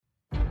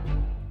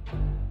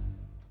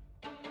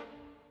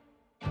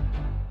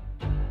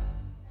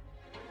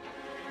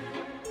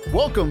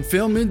Welcome,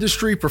 film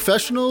industry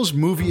professionals,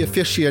 movie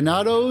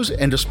aficionados,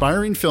 and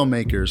aspiring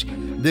filmmakers.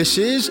 This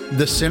is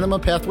the Cinema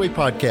Pathway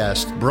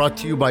Podcast, brought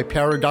to you by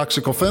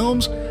Paradoxical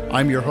Films.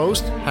 I'm your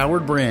host,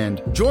 Howard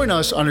Brand. Join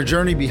us on a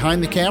journey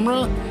behind the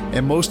camera,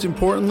 and most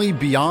importantly,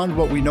 beyond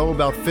what we know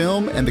about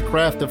film and the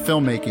craft of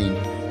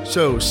filmmaking.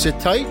 So sit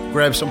tight,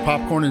 grab some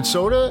popcorn and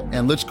soda,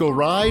 and let's go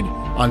ride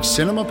on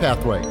Cinema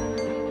Pathway.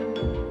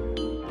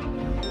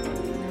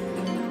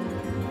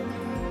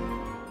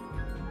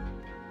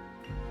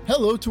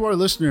 Hello to our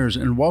listeners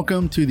and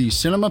welcome to the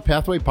Cinema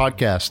Pathway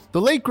Podcast.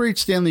 The late great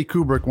Stanley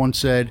Kubrick once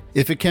said,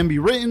 "If it can be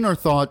written or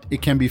thought,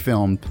 it can be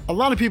filmed." A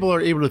lot of people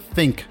are able to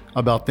think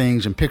about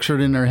things and picture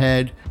it in their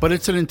head, but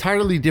it's an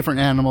entirely different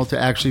animal to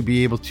actually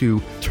be able to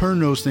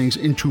turn those things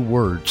into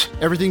words.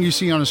 Everything you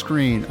see on a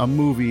screen, a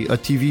movie, a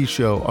TV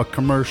show, a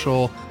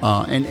commercial,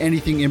 and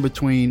anything in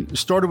between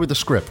started with a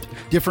script.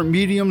 Different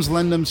mediums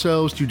lend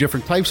themselves to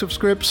different types of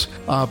scripts,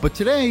 but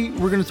today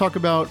we're going to talk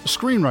about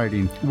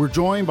screenwriting. We're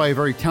joined by a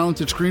very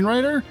talented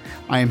screenwriter.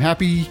 I am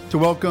happy to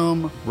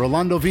welcome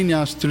Rolando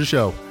Vinas to the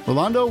show.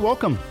 Rolando,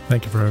 welcome.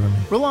 Thank you for having me.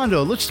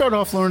 Rolando, let's start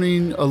off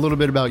learning a little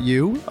bit about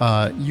you.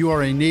 You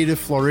are a native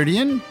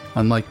Floridian,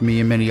 unlike me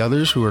and many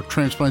others who are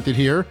transplanted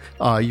here.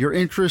 Your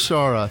interests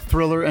are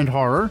thriller and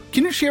horror.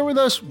 Can you share with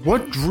us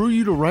what drew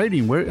you to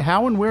writing?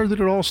 How and where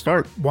did it all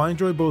start? Well, I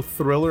enjoy both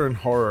thriller and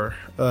horror.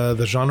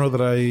 The genre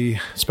that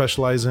I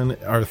specialize in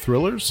are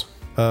thrillers.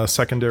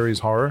 Secondary is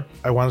horror.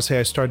 I want to say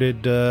I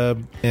started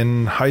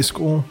in high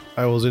school.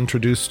 I was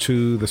introduced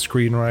to the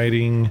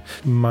screenwriting.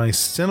 My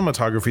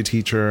cinematography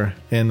teacher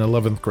in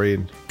 11th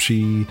grade,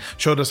 she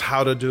showed us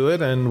how to do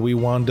it, and we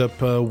wound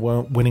up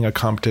winning a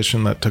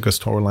competition that took us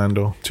to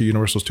Orlando, to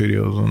Universal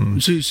Studios.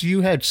 And so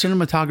you had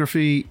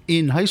cinematography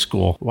in high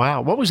school.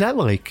 Wow. What was that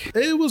like?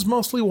 It was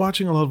mostly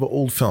watching a lot of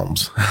old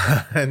films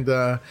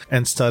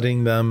and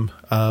studying them.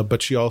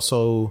 But she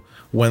also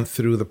went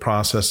through the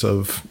process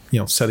of,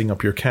 setting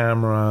up your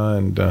camera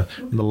and the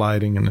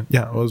lighting. And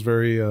yeah, it was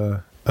very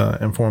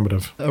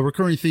informative. A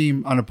recurring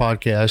theme on a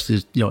podcast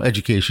is,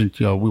 education.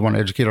 We want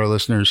to educate our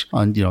listeners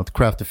on, the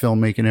craft of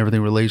filmmaking and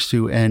everything it relates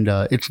to. And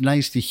it's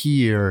nice to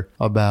hear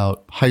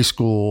about high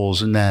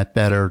schools and that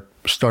are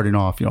starting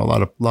off.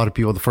 A lot of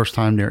people, the first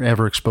time they're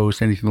ever exposed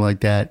to anything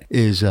like that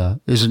is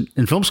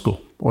in film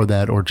school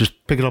or just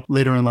pick it up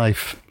later in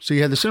life. So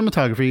you had the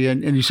cinematography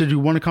and you said you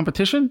won a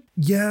competition?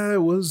 Yeah,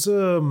 it was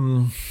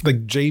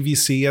like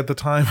JVC at the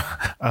time.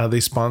 They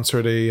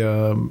sponsored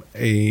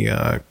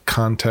a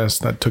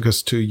contest that took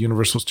us to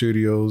Universal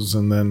Studios,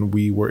 and then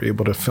we were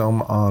able to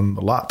film on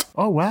the lot.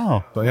 Oh,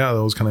 wow. So yeah,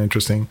 that was kind of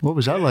interesting. What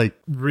was that like?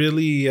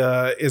 Really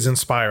is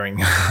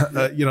inspiring.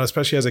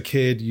 Especially as a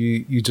kid,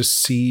 you just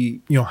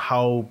see,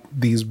 how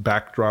these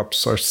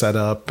backdrops are set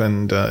up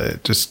and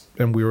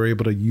we were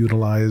able to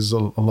utilize a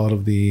lot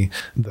of the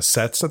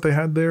sets that they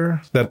had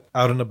there, that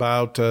out and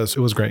about. So it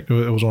was great.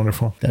 It was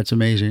wonderful. That's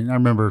amazing. I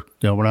remember,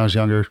 when I was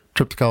younger,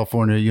 trip to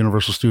California,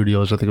 Universal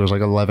Studios, I think it was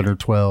like 11 or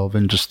 12,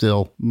 and just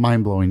still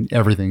mind-blowing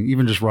everything.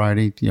 Even just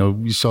riding,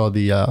 you saw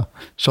the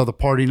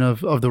parting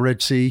of the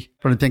Red Sea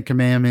from the Ten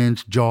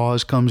Commandments.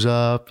 Jaws comes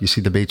up. You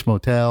see the Bates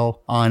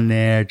Motel on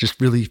there.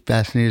 Just really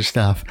fascinating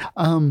stuff.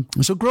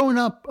 So growing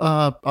up,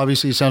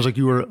 obviously it sounds like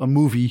you were a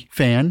movie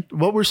fan.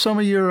 What were some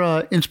of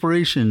your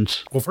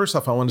inspirations? Well, first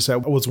off, I want to say I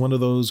was one of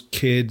those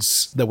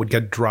kids that would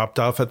get dropped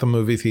off at the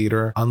movie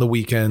theater on the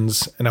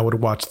weekends, and I would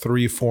watch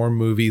 3-4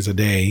 movies a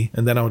day,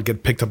 and then I would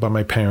get picked up by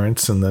my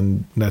parents, and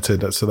then that's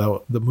it.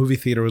 So the movie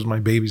theater was my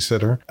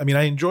babysitter. I mean,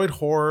 I enjoyed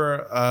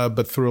horror,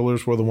 but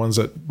thrillers were the ones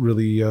that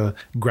really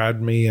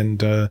grabbed me. And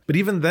but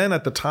even then,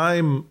 at the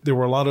time, there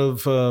were a lot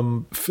of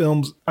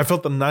films. I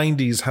felt the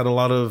 90s had a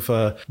lot of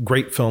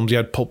great films. You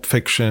had Pulp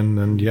Fiction,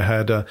 and you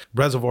had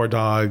Reservoir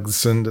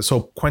Dogs. And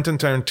so Quentin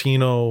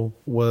Tarantino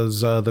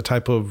was the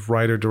type of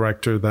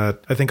writer-director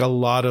that I think a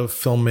lot of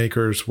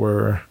filmmakers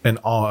were in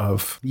awe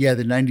of. Yeah,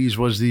 the 90s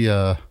was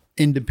the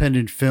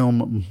independent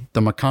film,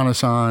 The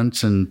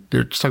Reconnaissance, and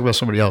they're just talking about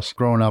somebody else.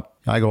 Growing up,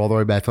 I go all the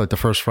way back to like the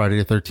first Friday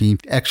the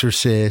 13th,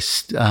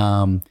 Exorcist.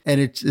 And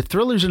it's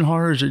thrillers and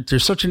horrors.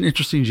 There's such an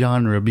interesting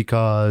genre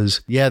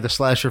because, the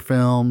slasher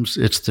films,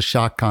 it's the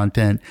shock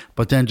content,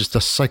 but then just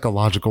the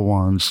psychological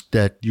ones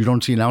that you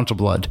don't see an ounce of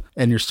blood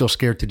and you're still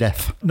scared to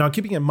death. Now,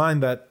 keeping in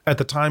mind that at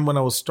the time when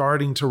I was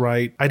starting to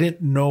write, I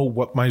didn't know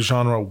what my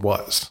genre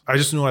was. I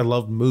just knew I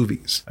loved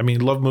movies. I mean,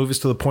 loved movies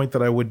to the point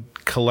that I would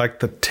collect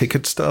the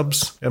ticket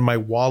stubs, and my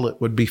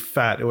wallet would be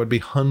fat. It would be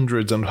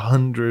hundreds and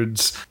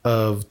hundreds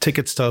of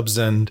ticket stubs.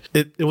 And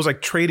it was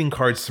like trading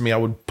cards to me. I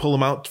would pull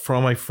them out for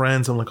all my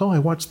friends. I'm like, oh, I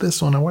watched this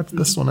one. I watched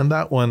this one and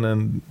that one.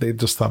 And they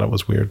just thought I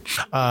was weird.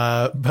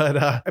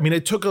 But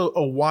it took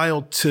a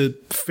while to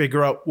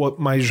figure out what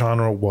my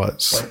genre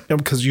was.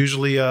 Because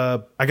usually,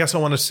 I guess I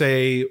want to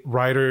say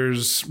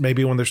writers,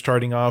 maybe when they're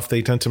starting off,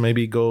 they tend to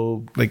maybe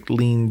go like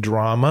lean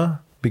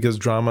drama. because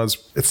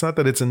it's not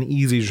that it's an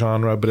easy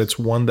genre, but it's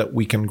one that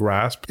we can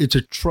grasp. It's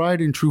a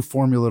tried and true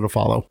formula to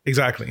follow.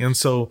 Exactly. And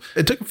so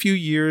it took a few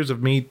years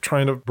of me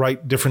trying to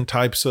write different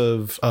types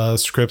of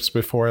scripts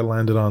before I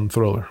landed on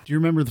thriller. Do you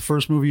remember the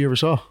first movie you ever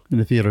saw in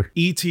the theater?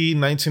 E.T.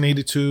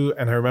 1982,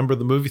 and I remember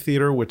the movie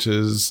theater, which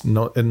it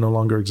no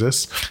longer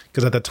exists,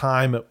 because at the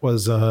time it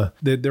was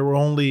there were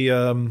only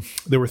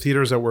there were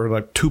theaters that were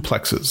like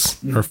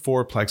 2plexes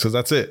or 4plexes.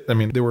 That's it. I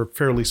mean, they were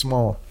fairly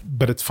small.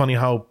 But it's funny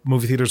how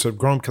movie theaters have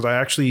grown, because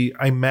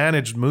I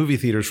managed movie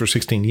theaters for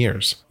 16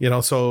 years.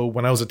 So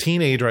when I was a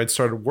teenager, I'd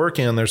started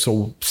working on there.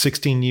 So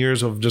 16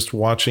 years of just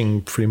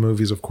watching free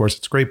movies, of course,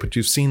 it's great. But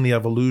you've seen the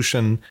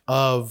evolution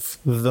of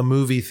the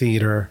movie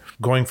theater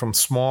going from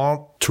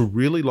small to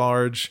really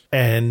large,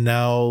 and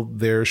now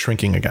they're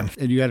shrinking again.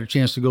 And you had a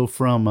chance to go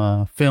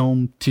from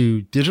film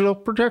to digital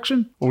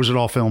projection, or was it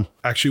all film?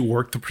 Actually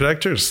worked the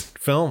projectors,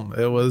 film.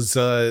 It was,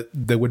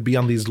 they would be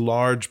on these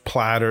large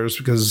platters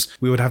because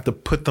we would have to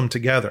put them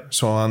together.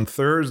 So on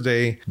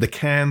Thursday, the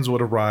cans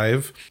would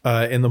arrive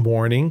in the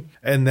morning.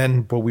 And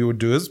then what we would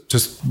do is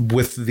just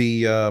with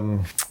the,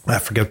 I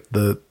forget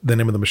the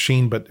name of the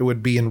machine, but it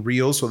would be in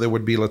reels. So there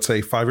would be, let's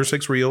say, 5 or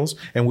 6 reels,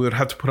 and we would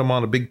have to put them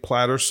on a big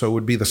platter. So it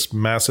would be this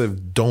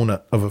massive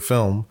donut of a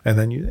film. And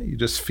then you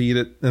just feed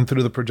it in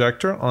through the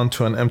projector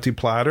onto an empty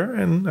platter.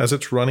 And as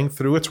it's running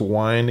through, it's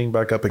winding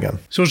back up again.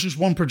 So it's just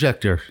one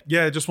projector?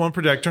 Yeah, just one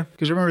projector.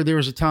 Because I remember there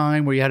was a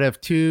time where you had to have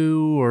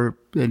 2,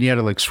 and you had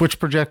to like switch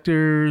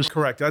projectors.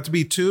 Correct. It had to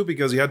be 2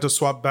 because you had to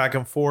swap back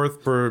and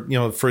forth for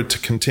it to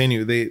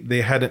continue.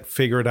 They hadn't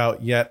figured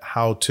out yet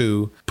how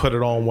to put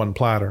it all in one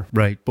platter.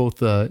 Right. Both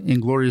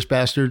Inglourious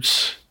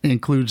Bastards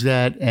includes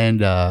that,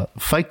 and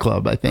Fight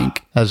Club, I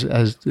think, as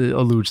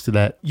alludes to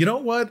that. You know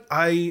what?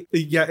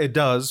 Yeah, it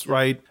does,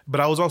 right? But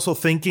I was also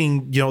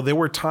thinking, there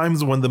were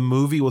times when the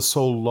movie was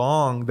so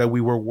long that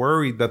we were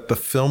worried that the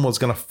film was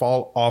going to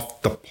fall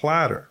off the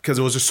platter because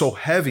it was just so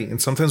heavy.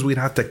 And sometimes we'd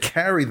have to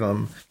carry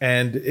them,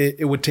 and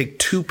it would take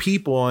 2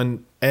 people.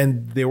 And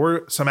there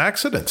were some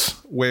accidents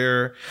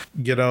where,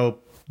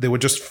 they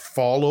would just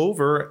fall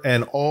over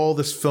and all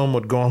this film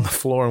would go on the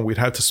floor, and we'd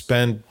have to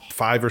spend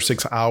 5 or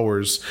 6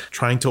 hours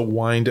trying to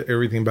wind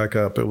everything back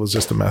up. It was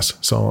just a mess.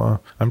 So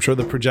I'm sure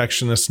the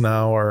projectionists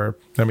now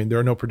there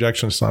are no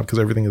projectionists now because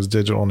everything is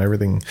digital and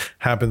everything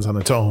happens on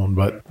its own.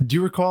 But do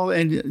you recall,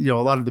 and a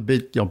lot of the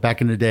back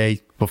in the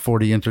day, before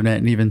the internet,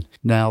 and even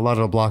now, a lot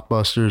of the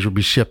blockbusters would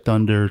be shipped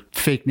under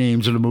fake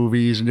names of the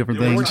movies and different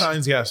things. There were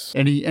times, yes.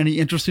 Any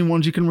interesting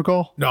ones you can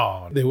recall?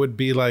 No, they would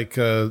be like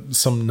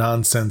some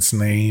nonsense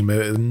name.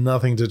 It had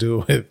nothing to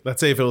do with, let's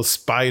say if it was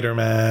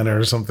Spider-Man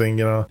or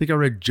something, I think I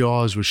read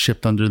Jaws was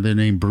shipped under the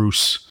name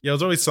Bruce. Yeah, it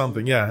was always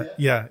something. Yeah.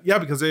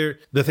 Because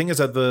the thing is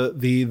that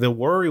the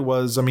worry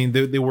was,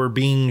 they were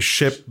being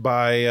shipped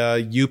by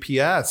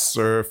UPS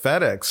or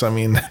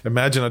FedEx.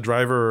 Imagine a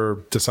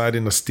driver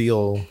deciding to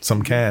steal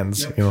some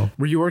cans.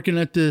 Were you working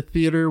at the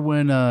theater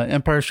when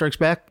Empire Strikes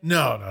Back?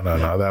 No.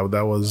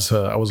 That was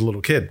I was a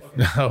little kid.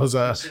 I was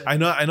I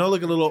know I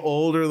look a little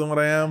older than what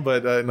I am,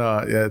 but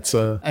no, yeah, it's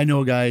I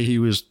know a guy. He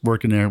was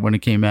working there when it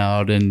came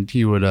out, and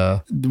he would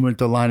with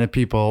the line of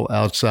people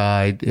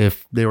outside,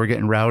 if they were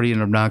getting rowdy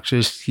and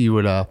obnoxious,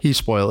 he'd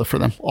spoil it for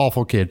them.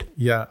 Awful kid.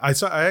 Yeah, I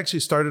actually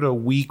started a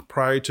week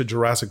prior to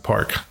Jurassic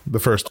Park, the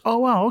first. Oh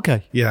wow,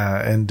 okay.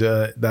 Yeah, and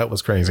that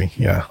was crazy.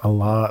 Yeah, a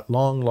lot,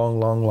 long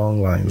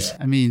lines.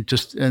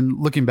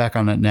 And looking back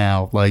on it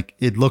now, like,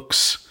 it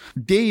looks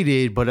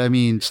dated, but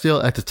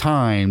still at the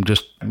time,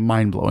 just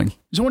mind-blowing.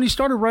 So when you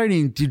started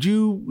writing, did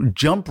you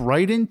jump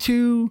right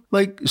into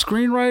like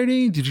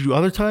screenwriting? Did you do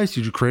other types?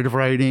 Did you do creative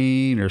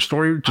writing or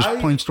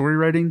plain story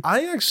writing?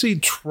 I actually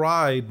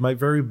tried my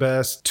very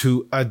best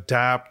to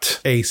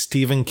adapt a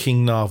Stephen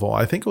King novel.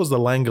 I think it was The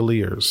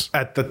Langoliers.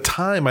 At the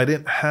time, I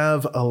didn't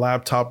have a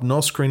laptop, no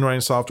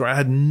screenwriting software. I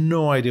had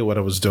no idea what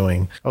I was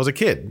doing. I was a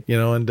kid,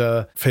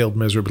 and failed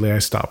miserably. I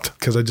stopped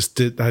because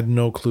I had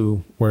no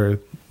clue where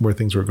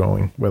things were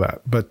going with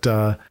that. But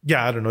I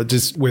don't know.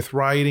 Just with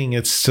writing,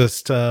 it's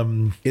just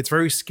it's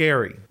very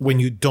scary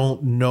when you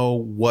don't know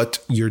what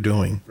you're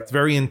doing. It's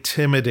very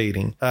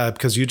intimidating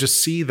because you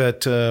just see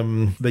that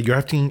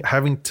you're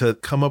having to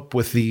come up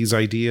with these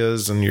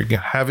ideas and you're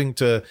having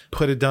to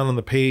put it down on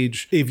the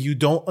page. If you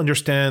don't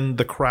understand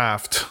the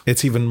craft,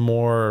 it's even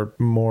more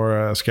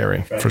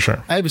scary, for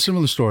sure. I have a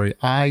similar story.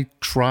 I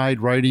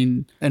tried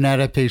writing an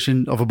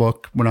adaptation of a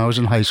book when I was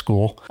in high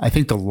school. I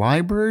think the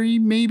library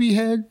maybe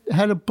had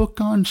a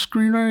book on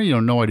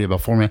screenwriting. No idea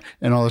about format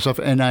and all that stuff.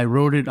 And I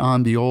wrote it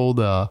on the old,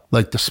 the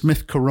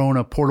Smith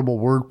Corona portable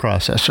word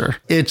processor.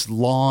 It's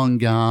long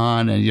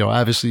gone. And,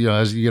 obviously,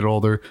 as you get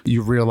older,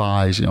 you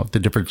realize, the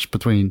difference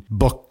between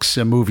books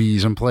and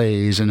movies and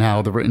plays and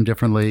how they're written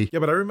differently. Yeah,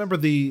 but I remember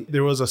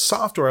there was a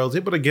software. I was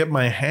able to get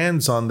my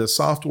hands on this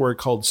software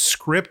called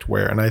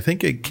Scriptware. And I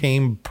think it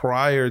came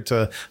prior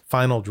to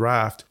Final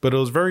Draft, but it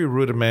was very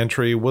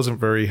rudimentary.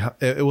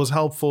 It was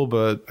helpful,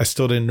 but I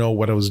still didn't know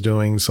what I was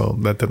doing. So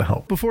that didn't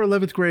help. before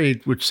 11th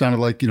grade, which sounded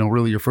like,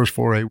 really your first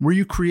foray, were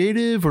you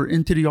creative or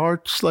into the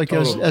arts like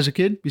as a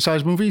kid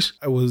besides movies?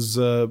 I was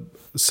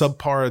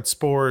subpar at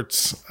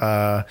sports.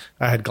 I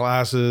had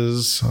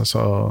glasses.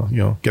 So,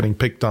 getting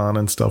picked on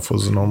and stuff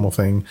was a normal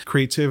thing.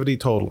 Creativity,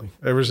 totally.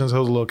 Ever since I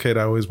was a little kid,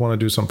 I always want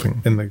to do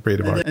something in the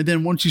creative art. And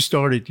then once you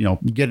started,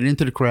 getting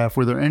into the craft,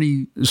 were there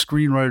any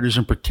screenwriters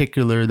in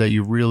particular that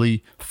you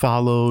really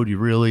followed? You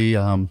really...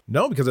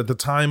 No, because at the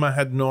time I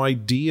had no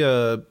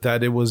idea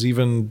that it was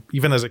even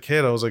as a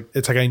kid, I was like,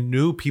 it's like I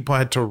knew people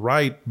had to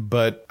write,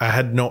 but I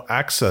had no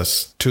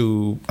access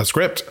to a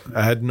script.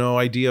 I had no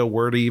idea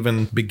where to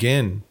even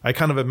begin. I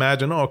kind of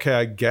imagine,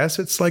 I guess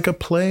it's like a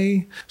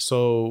play.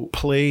 So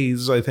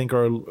plays, I think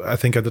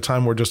at the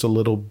time were just a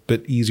little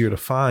bit easier to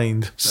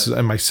find. So,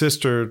 and my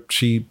sister,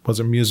 she was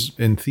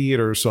in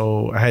theater,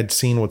 so I had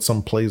seen what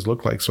some plays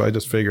looked like. So I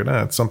just figured,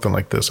 it's something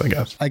like this, I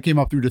guess. I came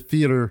up through the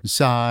theater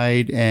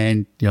side,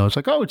 and it's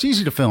like, it's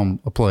easy to film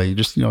a play. You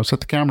just set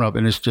the camera up,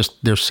 and it's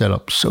just they're set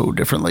up so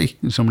differently.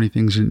 There's so many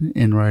things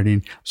in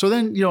writing. So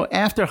then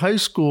after high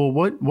school,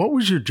 what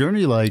was your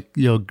journey like?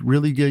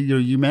 Really get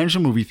you managed a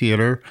movie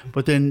theater,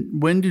 but then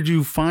when did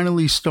you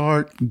finally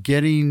start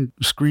getting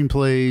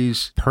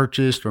screenplays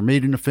purchased or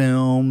made into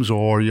films,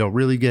 or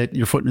really get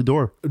your foot in the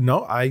door?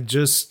 No, I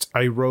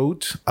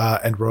wrote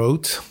and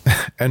wrote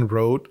and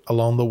wrote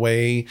along the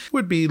way. It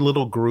would be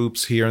little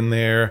groups here and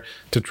there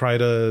to try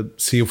to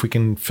see if we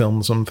can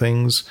film some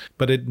things,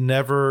 but it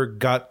never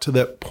got to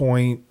that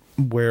point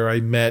where I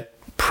met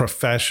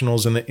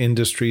professionals in the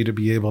industry to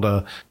be able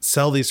to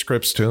sell these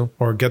scripts to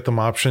or get them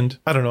optioned.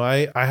 I don't know.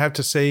 I have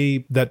to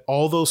say that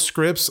all those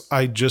scripts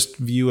I just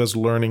view as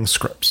learning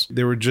scripts.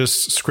 They were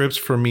just scripts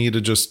for me to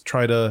just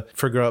try to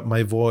figure out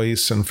my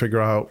voice and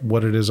figure out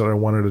what it is that I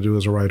wanted to do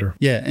as a writer.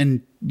 Yeah.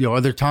 And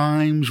are there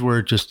times where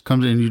it just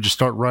comes in and you just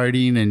start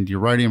writing and you're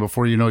writing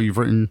before you've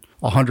written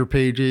 100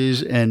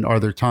 pages? And are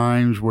there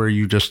times where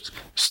you just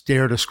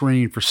stare at a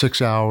screen for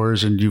 6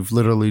 hours and you've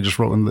literally just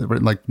written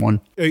like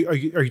one? Are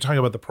you talking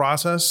about the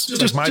process?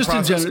 Just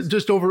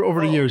over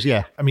the years,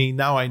 yeah. I mean,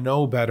 now I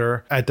know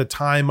better. At the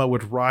time I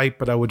would write,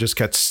 but I would just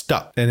get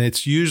stuck. And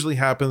it usually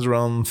happens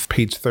around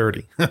page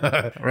 30.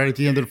 Right at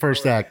the end of the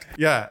first act.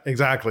 Yeah,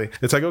 exactly.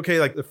 It's like, okay,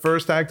 like the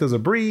first act is a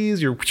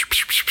breeze. You're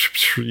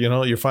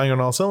firing on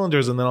all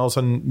cylinders. And then all of a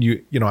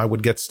sudden, I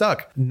would get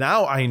stuck.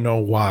 Now I know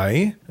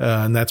why.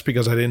 And that's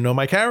because I didn't know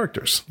my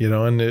characters,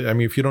 and I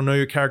mean, if you don't know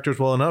your characters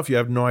well enough, you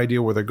have no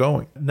idea where they're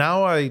going.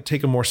 Now I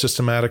take a more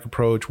systematic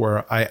approach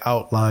where I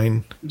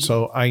outline.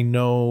 So I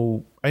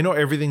know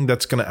everything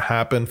that's going to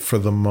happen for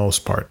the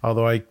most part.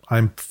 Although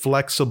I'm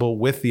flexible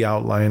with the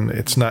outline.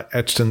 It's not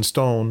etched in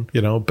stone,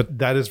 but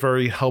that is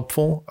very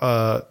helpful.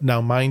 Now,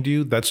 mind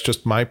you, that's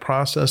just my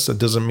process. That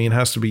doesn't mean it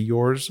has to be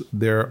yours.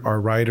 There are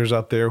writers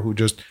out there who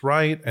just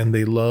write and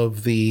they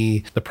love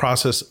the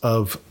process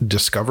of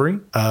discovery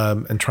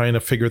and trying to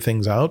figure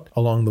things out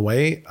along the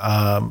way.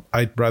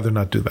 I'd rather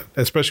not do that,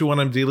 especially when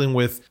I'm dealing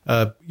with,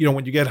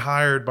 when you get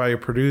hired by a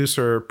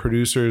producer,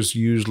 producers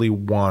usually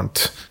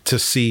want to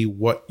see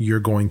what you're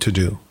going to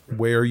do.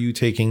 Where are you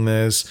taking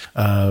this?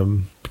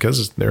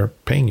 Because they're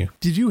paying you.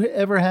 Did you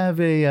ever have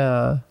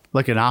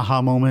like an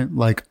aha moment?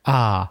 Like,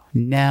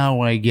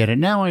 now I get it.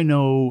 Now I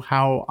know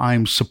how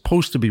I'm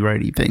supposed to be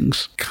writing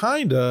things.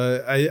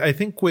 Kinda. I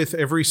think with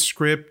every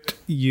script,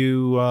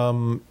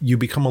 you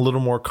become a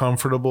little more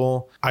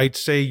comfortable. I'd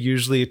say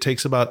usually it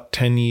takes about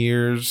 10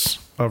 years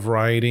of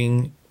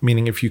writing.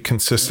 Meaning if you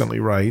consistently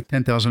write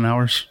 10,000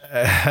 hours,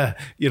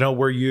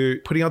 where you're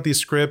putting out these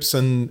scripts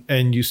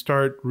and you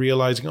start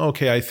realizing,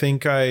 okay, I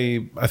think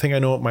I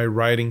know what my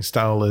writing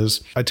style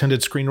is. I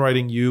attended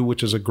Screenwriting U,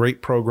 which is a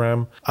great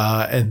program.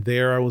 And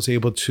there I was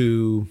able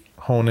to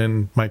hone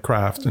in my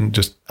craft and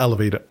just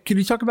elevate it. Can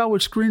you talk about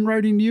what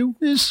Screenwriting U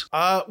is?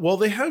 Well,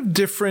 they have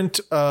different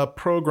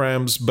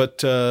programs, but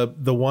the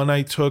one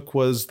I took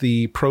was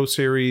the Pro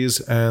Series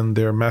and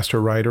their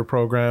Master Writer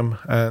program.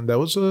 And that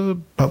was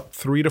about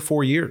 3 to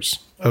 4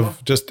 years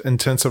of just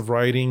intensive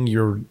writing.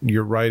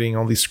 You're writing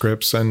all these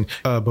scripts, and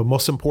but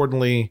most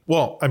importantly,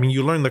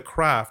 you learn the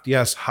craft,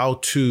 yes, how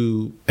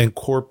to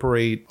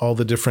incorporate all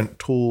the different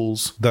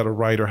tools that a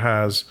writer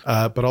has,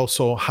 but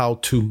also how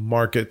to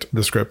market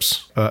the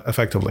scripts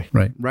effectively.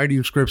 Right.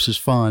 Writing scripts is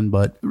fun,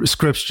 but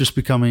scripts just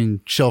becoming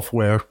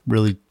shelfware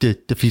really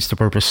defeats the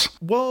purpose.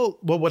 Well,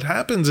 what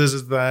happens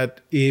is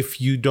that if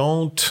you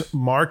don't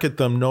market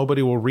them,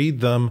 nobody will read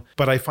them.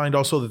 But I find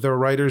also that there are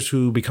writers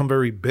who become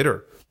very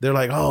bitter. They're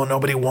like, oh,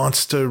 nobody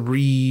wants to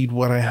read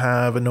what I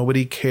have and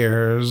nobody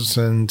cares.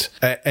 And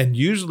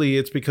usually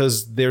it's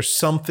because there's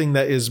something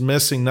that is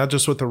missing, not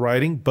just with the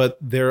writing, but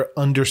their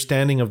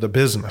understanding of the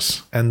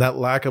business. And that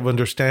lack of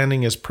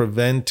understanding is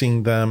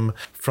preventing them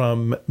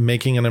from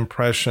making an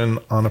impression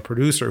on a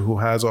producer who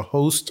has a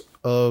host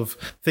of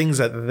things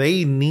that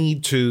they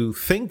need to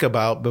think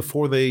about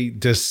before they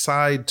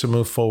decide to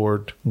move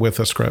forward with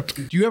a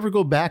script. Do you ever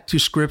go back to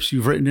scripts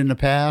you've written in the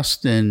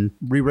past and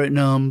rewritten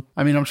them?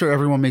 I mean, I'm sure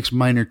everyone makes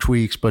minor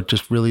tweaks, but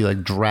just really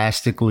like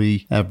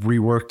drastically have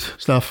reworked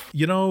stuff.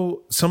 You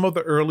know, some of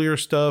the earlier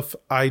stuff,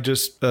 I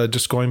just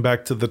going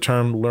back to the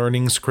term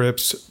learning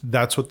scripts,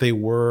 that's what they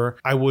were.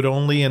 I would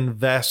only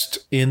invest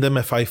in them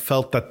if I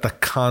felt that the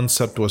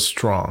concept was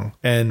strong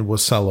and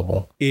was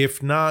sellable.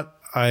 If not,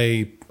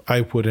 I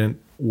wouldn't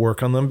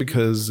work on them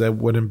because that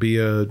wouldn't be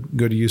a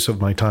good use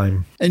of my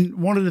time. And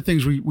one of the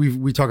things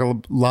we talk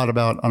a lot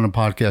about on the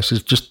podcast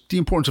is just the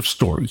importance of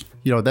story.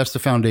 You know, that's the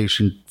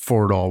foundation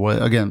for it all.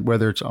 Again,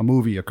 whether it's a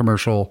movie, a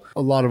commercial,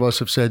 a lot of us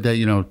have said that,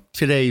 you know,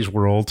 today's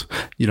world,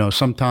 you know,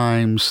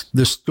 sometimes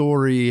the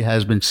story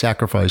has been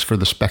sacrificed for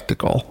the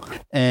spectacle.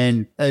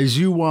 And as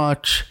you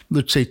watch,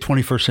 let's say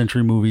 21st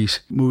century movies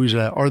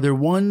that are there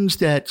ones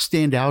that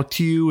stand out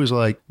to you as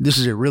like, this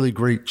is a really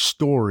great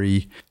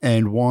story,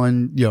 and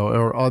one, you know,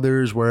 or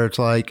others where it's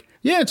like,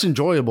 yeah, it's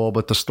enjoyable,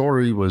 but the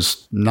story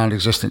was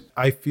non-existent.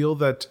 I feel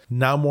that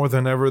now more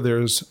than ever,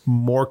 there's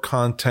more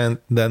content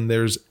than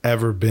there's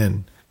ever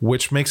been,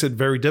 which makes it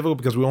very difficult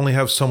because we only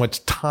have so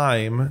much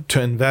time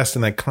to invest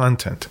in that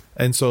content.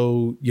 And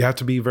so you have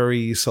to be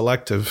very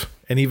selective.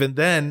 And even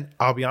then,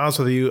 I'll be honest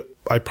with you,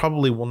 I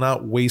probably will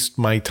not waste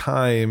my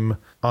time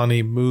on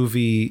a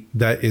movie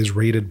that is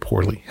rated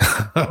poorly.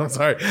 I'm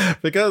sorry,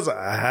 because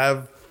I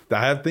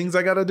have things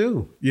I got to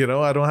do. You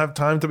know, I don't have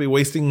time to be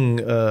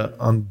wasting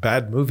on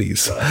bad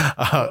movies.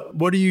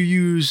 What do you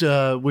use?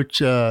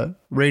 Which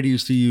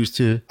ratings do you use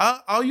to?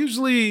 I'll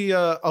usually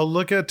I'll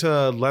look at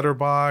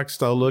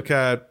Letterboxd. I'll look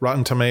at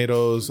Rotten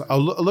Tomatoes.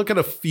 I'll look at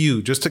a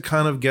few just to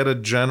kind of get a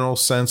general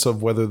sense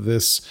of whether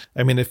this.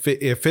 I mean, if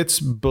it's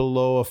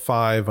below a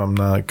 5, I'm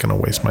not going to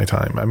waste my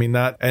time. I mean,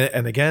 not.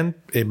 And again,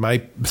 it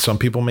might. Some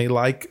people may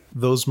like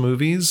those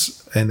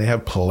movies and they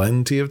have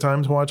plenty of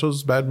time to watch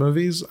those bad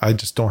movies. I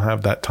just don't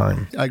have that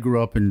time. I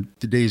grew up in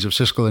the days of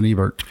Siskel and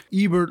Ebert.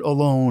 Ebert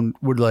alone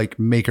would like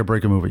make or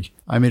break a movie.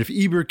 I mean, if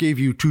Ebert gave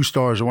you 2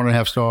 stars or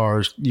 1.5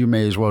 stars, you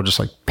may as well just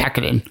like pack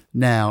it in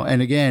now.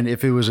 And again,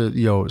 if it was a,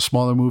 you know,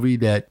 smaller movie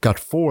that got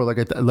 4,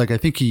 I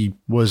think he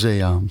was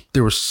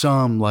there was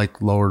some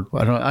like lower,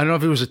 I don't know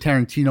if it was a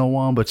Tarantino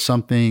one, but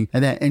something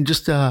and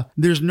just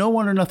there's no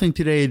one or nothing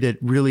today that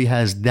really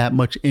has that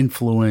much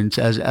influence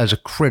as a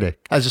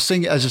critic, as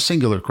a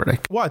singular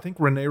critic. Well, I think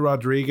Rene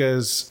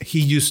Rodriguez, he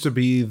used to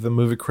be the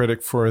movie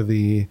critic for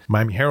the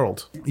Miami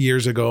Herald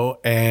years ago,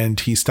 and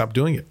he stopped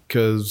doing it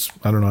because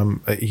I don't know.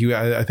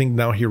 I think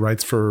now he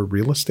writes for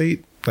real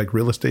estate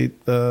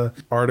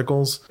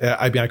articles.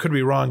 I mean, I could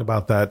be wrong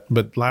about that,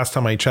 but last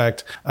time I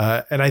checked,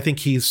 and I think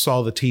he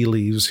saw the tea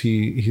leaves.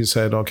 He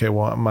said, okay,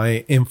 well, my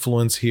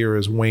influence here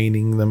is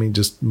waning. Let me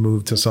just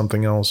move to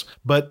something else.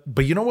 But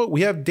you know what?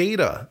 We have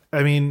data.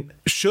 I mean,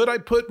 should I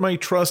put my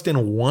trust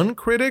in one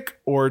critic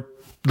or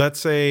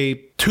let's say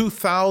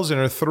 2,000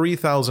 or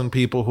 3,000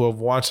 people who have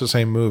watched the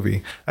same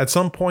movie? At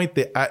some point,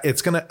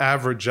 it's going to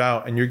average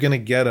out, and you're going to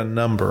get a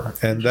number.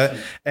 And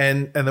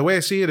the way I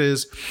see it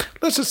is,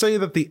 let's just say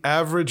that the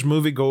average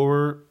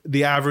moviegoer,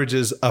 the average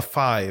is a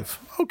 5.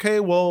 Okay,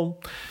 well,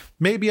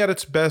 maybe at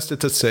its best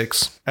it's a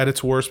 6. At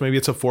its worst, maybe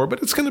it's a 4.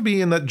 But it's going to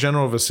be in that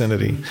general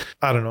vicinity.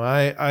 I don't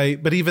know.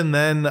 But even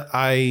then,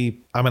 I'm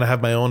going to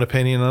have my own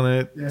opinion on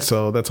it. Yeah.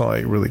 So that's all I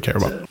really care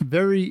about.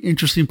 Very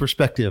interesting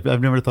perspective.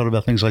 I've never thought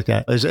about things like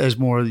that as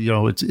more, you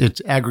know,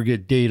 it's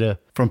aggregate data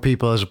from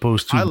people as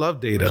opposed to. I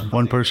love data.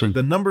 One person.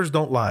 The numbers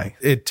don't lie.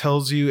 It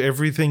tells you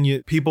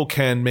everything. People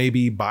can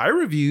maybe buy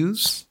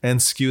reviews and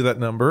skew that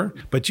number,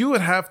 but you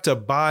would have to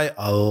buy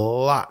a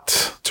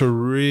lot to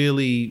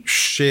really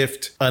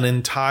shift an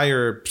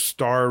entire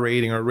star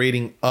rating or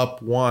rating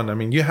up one. I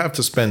mean, you have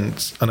to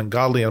spend an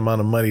ungodly amount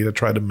of money to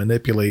try to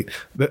manipulate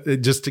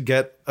just to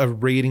get a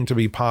rating to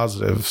be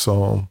positive.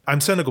 So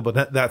I'm cynical, but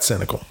not that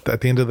cynical.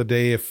 At the end of the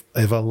day, if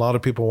a lot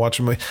of people watch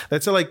a movie,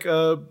 let's say like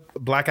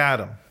Black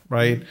Adam,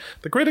 right?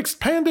 The critics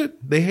panned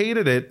it, they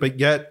hated it, but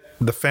yet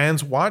the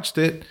fans watched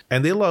it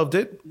and they loved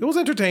it. It was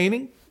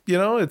entertaining. You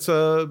know,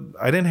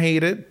 I didn't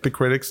hate it. The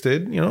critics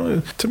did. You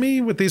know, to me,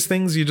 with these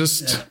things, you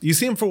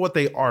see them for what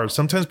they are.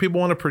 Sometimes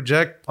people want to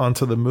project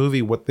onto the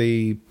movie what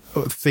they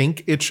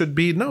think it should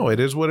be. No,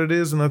 it is what it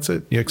is, and that's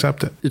it. You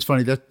accept it. It's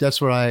funny.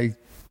 That's what I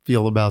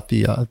feel about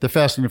the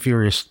Fast and the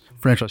Furious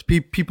franchise.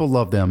 People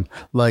love them.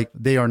 Like,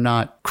 they are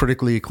not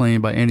critically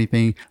acclaimed by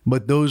anything,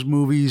 but those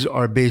movies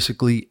are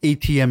basically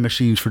ATM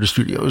machines for the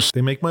studios.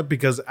 They make money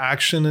because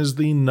action is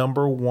the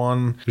number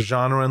one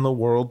genre in the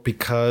world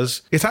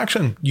because it's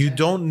action. You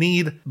don't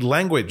need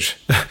language.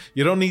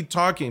 You don't need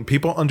talking.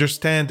 People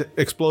understand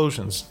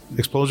explosions.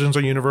 Explosions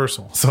are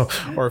universal. So,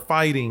 or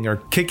fighting or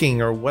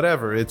kicking or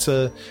whatever.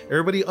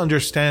 Everybody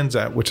understands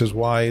that, which is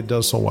why it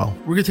does so well.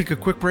 We're going to take a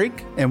quick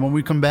break, and when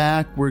we come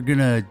back, we're going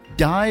to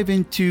dive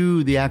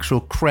into the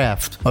actual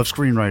craft of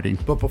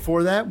screenwriting. But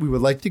before that, we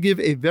would like to give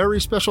a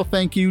very special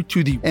thank you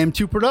to the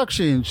M2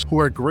 Productions, who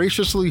are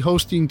graciously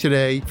hosting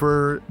today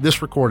for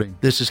this recording.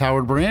 This is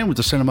Howard Brand with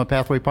the Cinema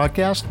Pathway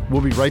Podcast.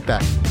 We'll be right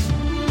back.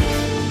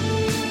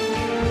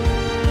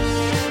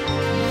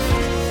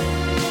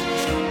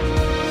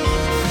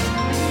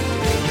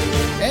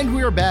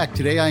 are back.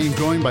 Today I am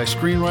joined by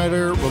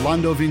screenwriter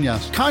Rolando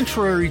Vinas.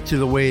 Contrary to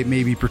the way it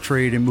may be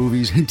portrayed in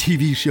movies and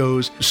TV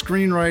shows,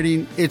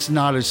 screenwriting, it's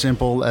not as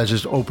simple as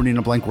just opening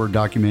a blank Word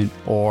document,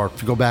 or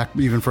if you go back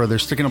even further,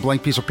 sticking a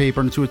blank piece of paper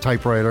into a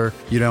typewriter.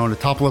 In the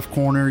top left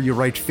corner, you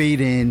write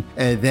fade in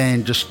and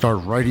then just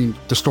start writing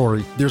the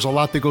story. There's a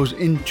lot that goes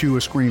into a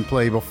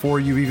screenplay before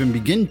you even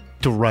begin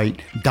to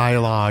write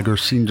dialogue or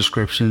scene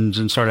descriptions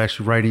and start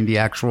actually writing the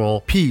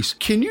actual piece.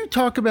 Can you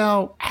talk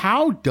about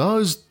how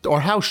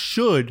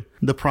should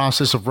the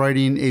process of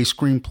writing a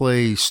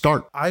screenplay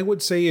start? I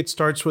would say it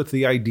starts with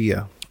the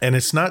idea. And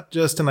it's not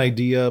just an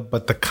idea,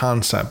 but the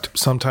concept.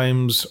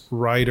 Sometimes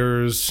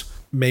writers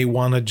may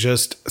want to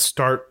just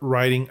start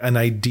writing an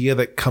idea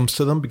that comes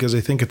to them because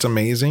they think it's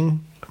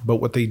amazing. But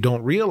what they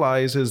don't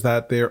realize is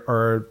that there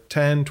are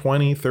 10,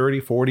 20, 30,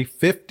 40,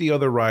 50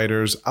 other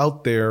writers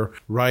out there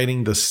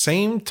writing the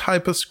same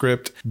type of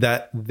script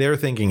that they're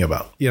thinking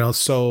about.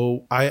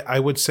 So I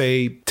would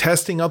say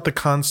testing out the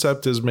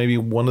concept is maybe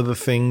one of the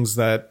things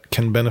that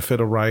can benefit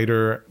a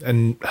writer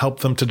and help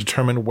them to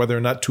determine whether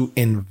or not to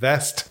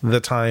invest the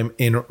time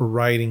in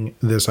writing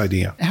this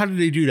idea. How do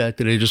they do that?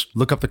 Do they just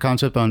look up the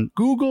concept on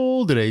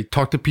Google? Do they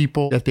talk to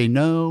people that they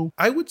know?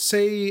 I would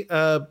say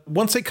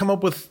once they come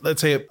up with,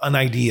 let's say, an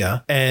idea,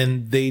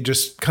 and they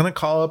just kind of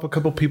call up a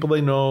couple people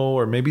they know,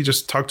 or maybe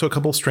just talk to a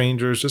couple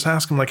strangers, just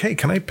ask them like, hey,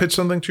 can I pitch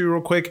something to you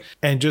real quick?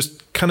 And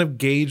just kind of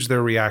gauge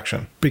their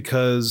reaction,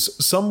 because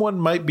someone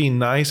might be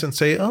nice and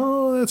say,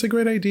 oh, that's a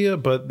great idea,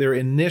 but their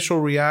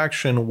initial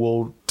reaction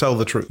will tell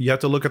the truth. You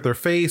have to look at their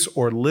face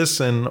or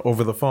listen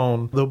over the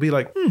phone. They'll be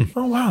like,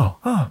 oh,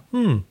 wow.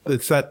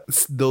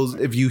 It's those,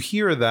 if you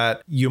hear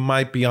that, you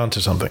might be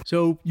onto something.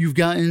 So you've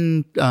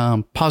gotten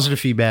positive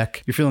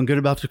feedback. You're feeling good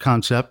about the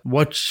concept.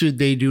 What should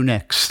they do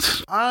next?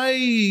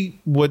 I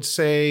would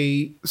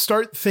say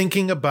start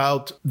thinking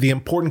about the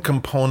important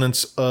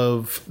components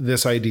of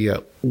this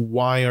idea.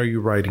 Why are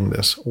you writing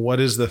this? What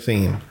is the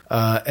theme?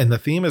 And the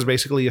theme is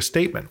basically a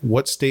statement.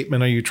 What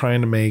statement are you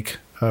trying to make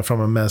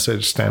from a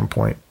message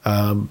standpoint?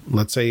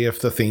 Let's say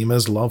if the theme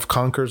is love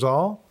conquers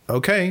all.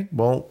 Okay,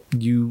 well,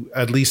 you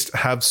at least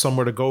have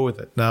somewhere to go with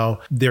it. Now,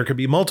 there could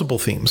be multiple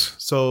themes.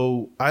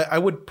 So I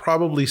would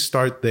probably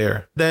start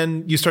there.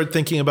 Then you start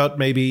thinking about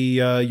maybe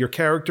your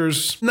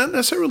characters, not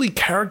necessarily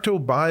character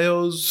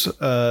bios.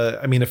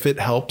 If it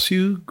helps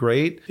you,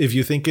 great. If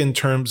you think in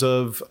terms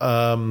of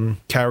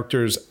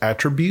characters'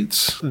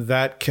 attributes,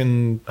 that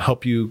can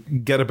help you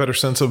get a better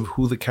sense of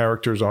who the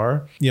characters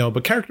are.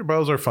 But character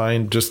bios are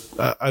fine. Just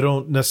I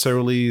don't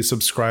necessarily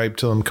subscribe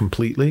to them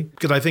completely,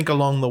 because I think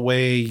along the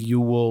way you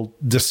will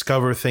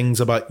discover things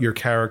about your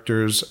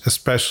characters,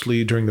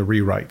 especially during the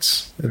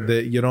rewrites.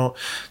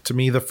 To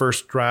me, the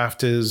first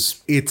draft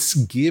it's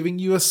giving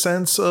you a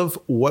sense of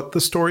what the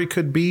story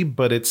could be,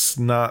 but it's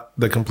not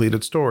the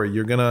completed story.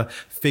 You're going to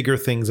figure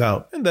things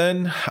out. And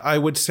then I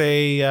would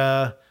say,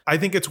 I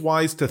think it's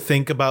wise to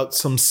think about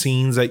some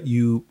scenes that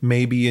you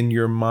maybe in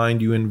your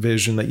mind you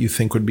envision that you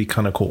think would be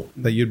kind of cool.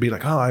 That you'd be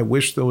like, oh, I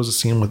wish there was a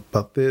scene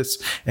about this.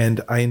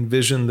 And I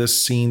envision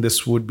this scene.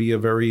 This would be a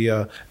very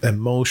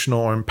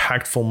emotional or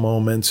impactful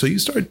moment. So you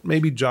start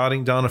maybe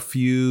jotting down a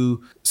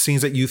few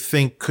scenes that you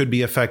think could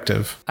be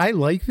effective. I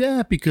like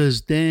that,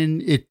 because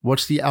then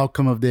what's the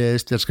outcome of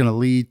this that's going to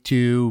lead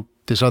to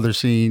this other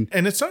scene.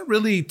 And it's not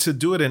really to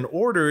do it in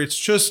order. It's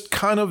just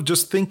kind of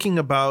just thinking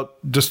about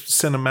just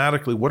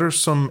cinematically, what are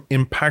some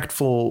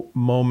impactful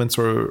moments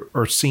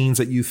or scenes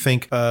that you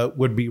think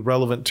would be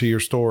relevant to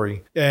your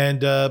story? And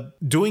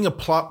doing a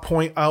plot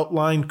point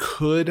outline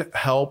could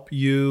help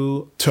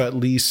you to at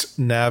least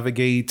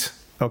navigate,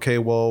 okay,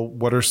 well,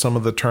 what are some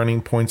of the turning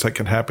points that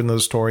can happen to the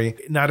story?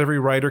 Not every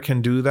writer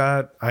can do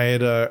that. I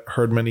had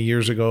heard many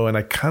years ago, and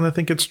I kind of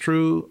think it's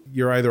true.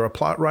 You're either a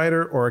plot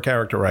writer or a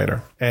character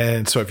writer.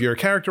 And so if you're a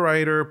character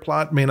writer,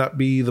 plot may not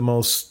be the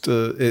most,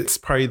 it's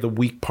probably the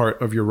weak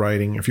part of your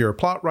writing. If you're a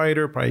plot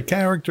writer, probably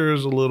character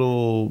is a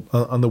little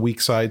on the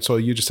weak side. So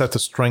you just have to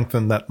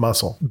strengthen that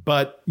muscle.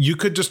 But you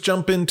could just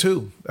jump in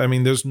too.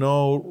 There's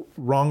no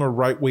wrong or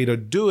right way to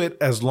do it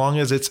as long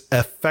as it's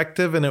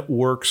effective and it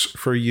works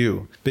for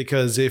you.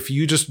 Because if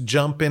you just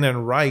jump in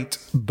and write,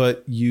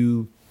 but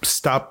you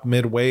stop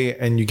midway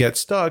and you get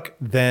stuck,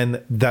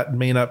 then that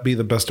may not be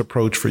the best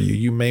approach for you.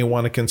 You may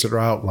want to consider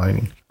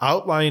outlining.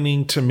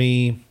 Outlining to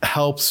me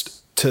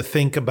helps to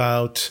think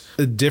about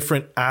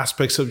different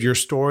aspects of your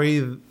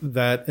story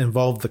that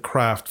involve the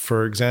craft.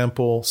 For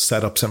example,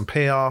 setups and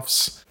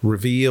payoffs,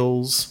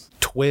 reveals,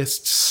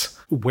 twists,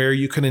 where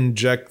you can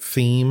inject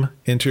theme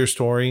into your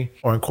story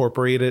or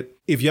incorporate it.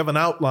 If you have an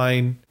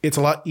outline, it's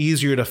a lot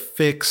easier to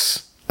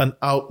fix an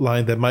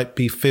outline that might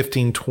be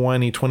 15,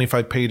 20,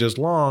 25 pages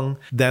long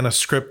than a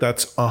script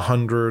that's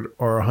 100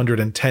 or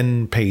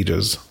 110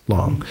 pages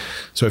long.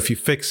 So if you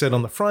fix it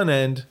on the front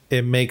end,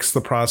 it makes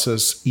the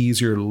process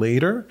easier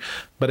later.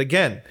 But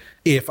again,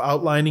 if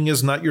outlining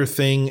is not your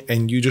thing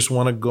and you just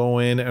want to go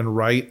in and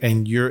write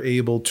and you're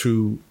able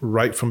to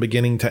write from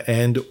beginning to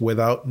end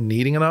without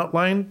needing an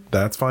outline,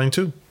 that's fine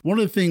too. One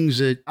of the things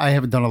that I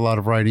haven't done a lot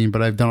of writing,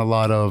 but I've done a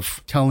lot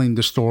of telling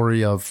the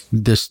story of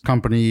this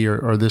company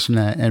or this and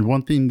that. And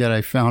one thing that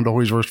I found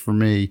always works for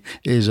me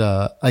is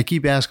I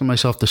keep asking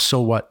myself the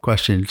so what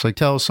question. It's like,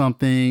 tell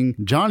something.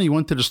 Johnny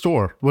went to the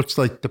store. What's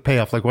like the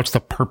payoff? Like, what's the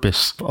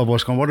purpose of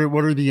what's going on?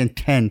 What are the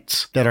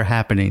intents that are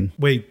happening?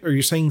 Wait, are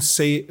you saying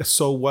say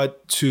so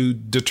what to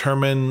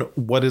determine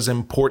what is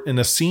important in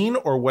a scene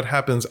or what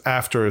happens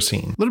after a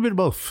scene? A little bit of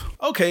both.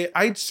 Okay,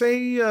 I'd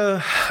say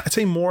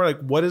more like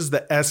what is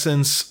the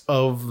essence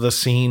of the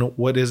scene?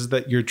 What is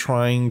that you're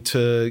trying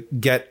to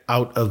get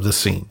out of the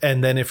scene?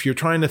 And then if you're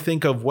trying to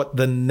think of what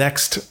the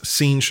next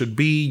scene should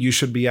be, you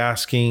should be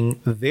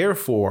asking,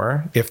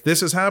 therefore, if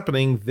this is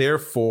happening,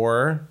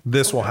 therefore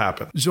this will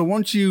happen. So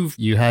once you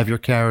have your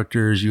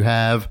characters, you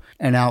have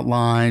an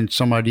outline,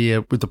 some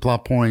idea with the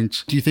plot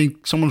points, do you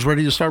think someone's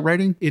ready to start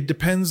writing? It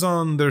depends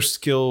on their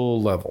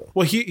skill level.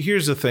 Well,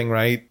 here's the thing,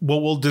 right?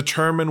 What will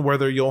determine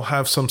whether you'll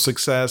have some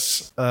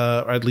success,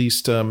 or at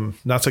least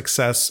not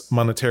success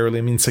monetarily,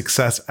 I mean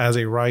success as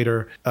a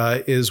writer,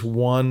 is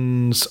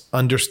one's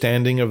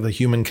understanding of the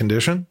human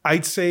condition.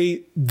 I'd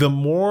say the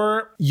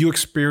more you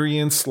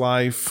experience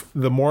life,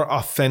 the more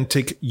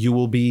authentic you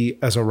will be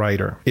as a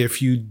writer.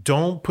 If you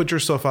don't put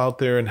yourself out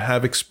there and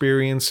have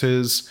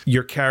experiences,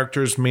 your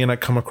characters may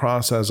not come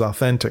across as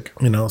authentic.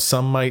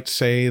 Some might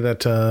say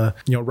that,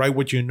 write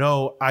what you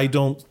know. I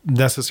don't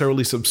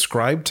necessarily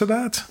subscribe to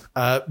that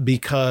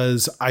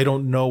because I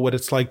don't know what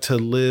it's like to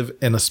live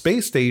in a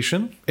space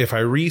station. If I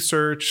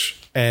research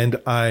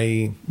and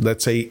I,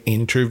 let's say,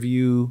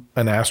 interview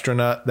an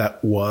astronaut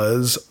that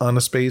was on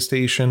a space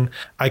station,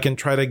 I can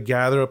try to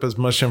gather up as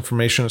much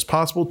information as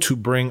possible to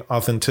bring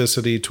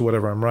authenticity to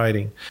whatever I'm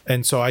writing.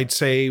 And so I'd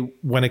say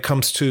when it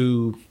comes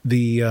to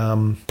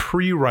the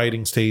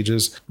pre-writing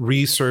stages,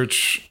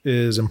 research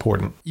is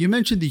important. You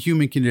mentioned the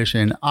human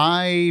condition.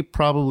 I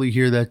probably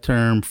hear that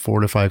term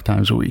 4 to 5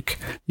 times a week.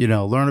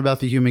 Learn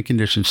about the human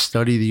condition,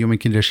 study the human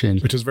condition.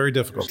 Which is very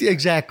difficult.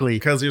 Exactly.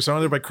 Because you're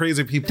surrounded by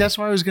crazy people. That's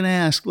why I was going to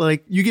ask,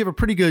 you gave a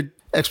pretty good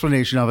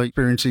explanation of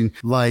experiencing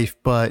life,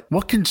 but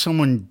what can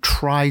someone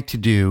try to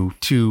do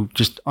to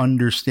just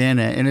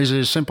understand it? And is it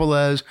as simple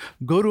as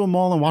go to a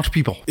mall and watch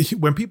people?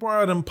 When people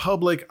are out in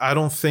public, I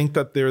don't think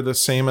that they're the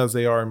same as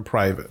they are in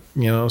private.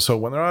 So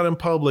when they're out in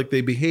public,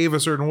 they behave a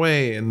certain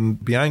way,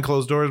 and behind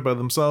closed doors by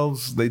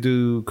themselves, they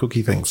do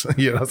kooky things.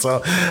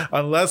 So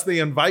unless they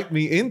invite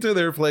me into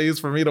their place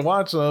for me to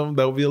watch them,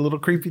 that would be a little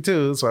creepy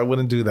too. So I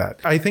wouldn't do that.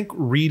 I think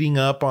reading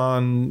up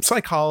on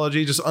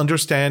psychology, just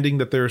understanding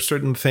that there are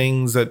certain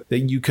things that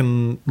you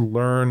can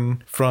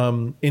learn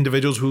from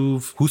individuals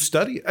who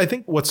study. I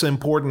think what's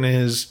important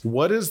is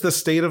what is the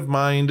state of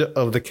mind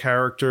of the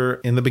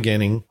character in the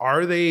beginning?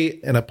 Are they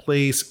in a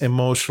place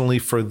emotionally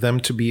for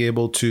them to be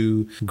able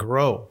to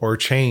grow or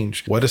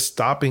change? What is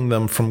stopping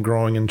them from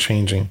growing and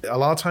changing? A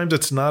lot of times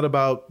it's not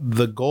about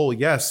the goal.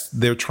 Yes,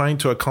 they're trying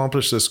to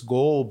accomplish this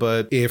goal,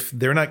 but if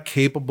they're not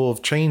capable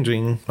of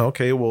changing,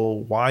 okay, well,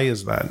 why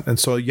is that? And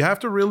so you have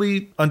to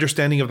really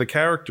understanding of the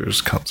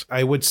characters comes.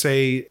 I would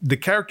say the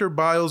character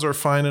bios are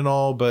fine and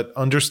all, but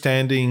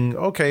understanding,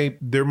 okay,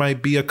 there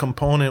might be a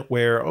component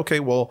where, okay,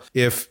 well,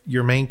 if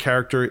your main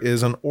character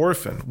is an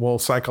orphan, well,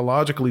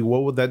 psychologically,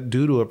 what would that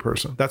do to a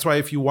person? That's why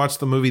if you watch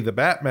the movie The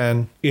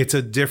Batman, it's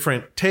a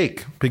different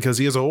take because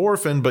he is an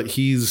orphan, but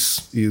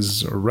he's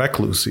a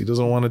recluse. He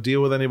doesn't want to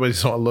deal with anybody. He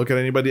doesn't want to look at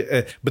anybody.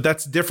 But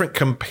that's different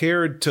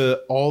compared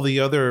to all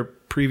the other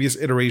previous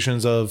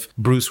iterations of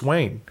Bruce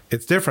Wayne.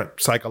 It's different.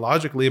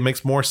 Psychologically, it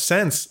makes more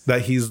sense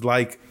that he's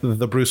like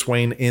the Bruce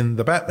Wayne in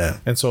the Batman.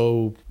 And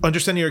so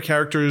understanding your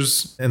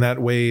characters in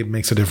that way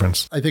makes a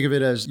difference. I think of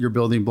it as your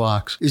building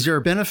blocks. Is there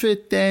a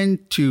benefit then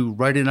to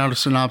writing out a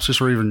synopsis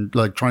or even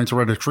trying to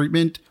write a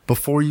treatment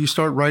before you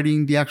start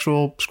writing the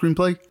actual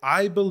screenplay?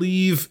 I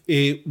believe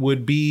it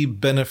would be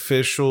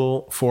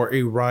beneficial for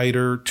a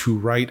writer to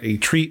write a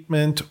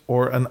treatment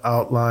or an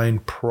outline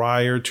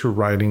prior to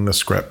writing the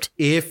script,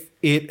 if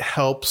it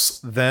helps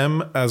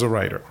them as a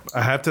writer.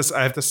 I have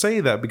to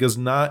say that because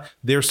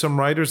there's some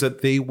writers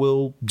that they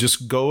will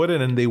just go at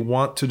it and they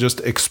want to just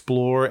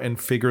explore and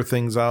figure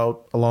things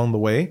out along the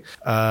way.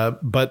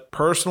 But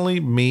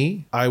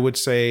personally, I would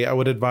say I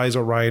would advise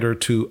a writer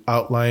to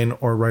outline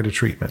or write a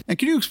treatment. And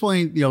can you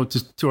explain,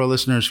 to our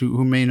listeners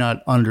who may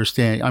not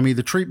understand? I mean,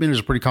 the treatment is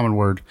a pretty common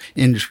word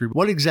in industry.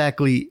 What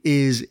exactly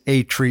is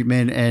a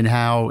treatment and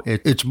how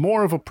it's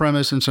more of a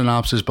premise and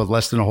synopsis, but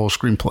less than a whole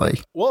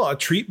screenplay? Well, a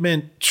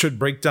treatment should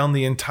break down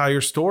the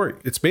entire story.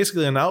 It's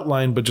basically an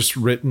outline, but just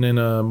written in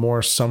a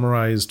more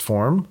summarized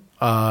form.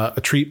 A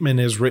treatment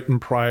is written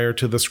prior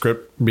to the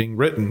script being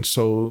written.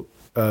 So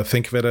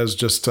think of it as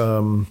just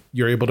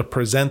you're able to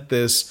present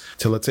this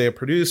to, let's say, a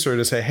producer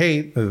to say,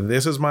 hey,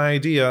 this is my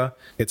idea.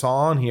 It's all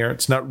on here.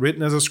 It's not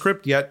written as a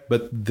script yet,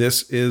 but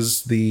this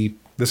is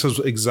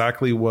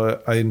exactly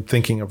what I'm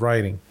thinking of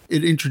writing.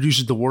 it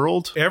introduces the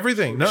world.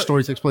 Everything. The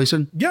story takes place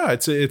in. Yeah,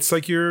 it's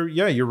like you're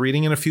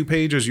reading in a few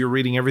pages. You're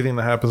reading everything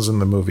that happens in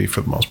the movie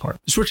for the most part.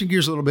 Switching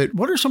gears a little bit,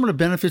 what are some of the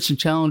benefits and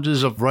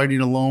challenges of writing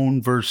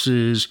alone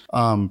versus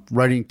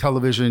writing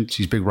television,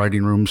 these big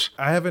writing rooms?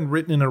 I haven't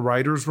written in a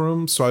writer's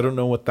room, so I don't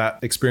know what that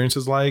experience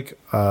is like.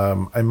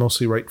 I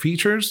mostly write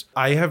features.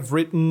 I have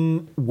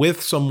written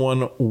with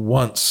someone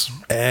once,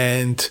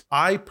 and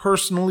I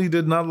personally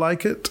did not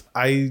like it.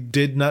 I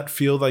did not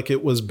feel like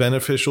it was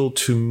beneficial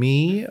to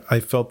me. I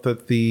felt that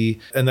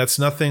and that's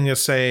nothing to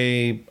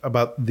say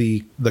about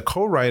the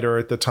co-writer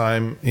at the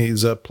time.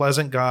 He's a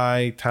pleasant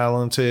guy,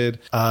 talented.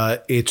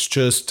 It's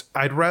just,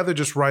 I'd rather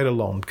just write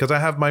alone because I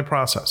have my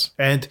process.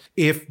 And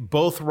if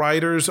both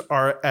writers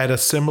are at a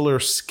similar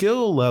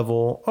skill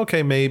level,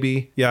 okay,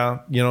 maybe, yeah,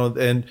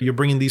 and you're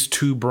bringing these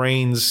two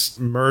brains,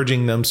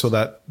 merging them so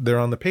that they're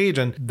on the page.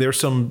 And there's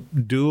some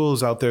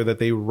duos out there that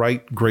they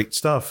write great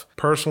stuff.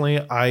 Personally,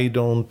 I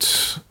don't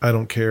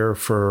care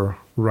for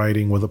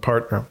writing with a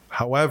partner.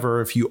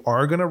 However, if you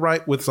are going to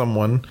write with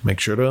someone, make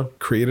sure to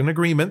create an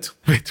agreement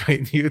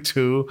between you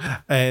two,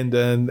 and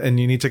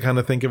you need to kind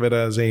of think of it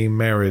as a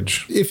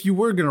marriage. If you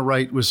were going to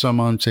write with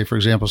someone, say, for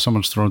example,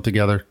 someone's thrown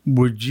together,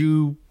 would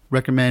you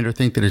recommend or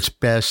think that it's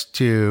best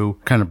to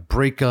kind of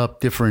break up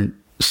different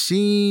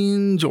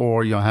scenes,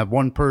 or have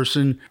one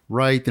person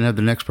write and have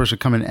the next person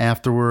come in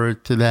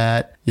afterward to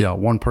that?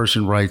 One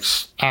person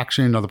writes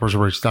action, another person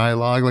writes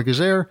dialogue. Like, is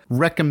there a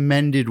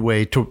recommended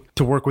way to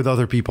work with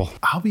other people?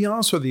 I'll be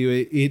honest with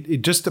you.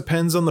 It just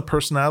depends on the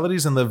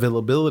personalities and the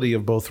availability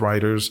of both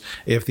writers.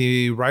 If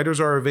the writers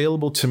are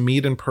available to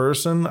meet in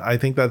person, I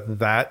think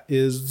that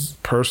is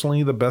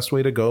personally the best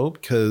way to go,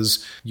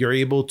 because you're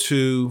able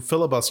to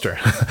filibuster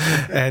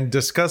and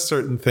discuss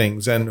certain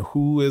things, and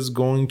who is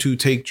going to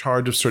take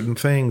charge of certain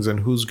things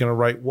and who's going to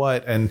write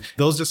what. And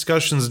those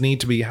discussions need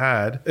to be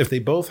had. If they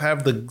both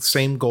have the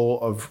same goal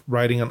of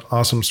writing an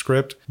awesome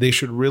script, they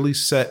should really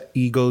set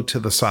ego to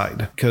the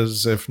side,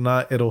 because if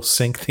not, it'll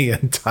sink the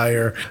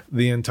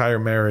entire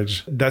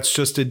marriage.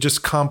 It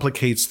just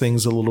complicates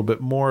things a little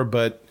bit more.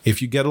 But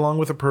if you get along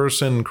with a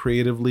person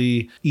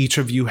creatively, each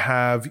of you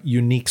have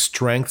unique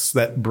strengths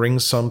that bring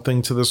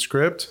something to the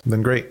script,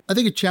 then great. I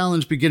think a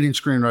challenge beginning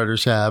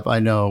screenwriters have, I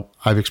know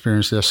I've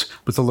experienced this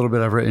with a little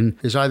bit I've written,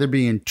 is either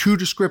being too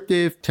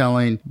descriptive,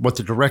 telling what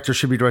the director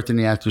should be directing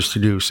the actors to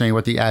do, saying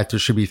what the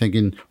actors should be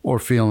thinking or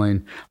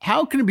feeling.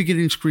 How can a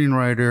beginning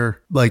screenwriter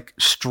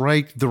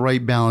strike the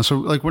right balance?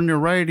 So when they're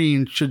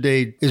writing,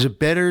 is it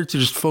better to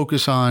just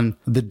focus on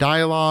the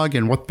dialogue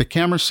and what the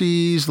camera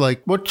sees?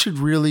 What should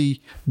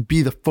really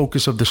be the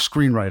focus of the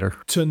screenwriter?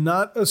 To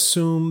not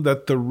assume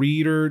that the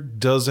reader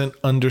doesn't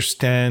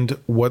understand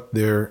what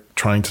they're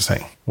trying to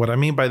say. What I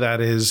mean by that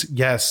is,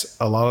 yes,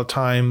 a lot of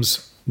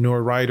times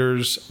newer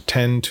writers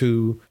tend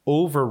to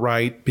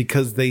overwrite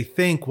because they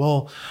think,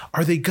 well,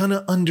 are they going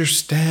to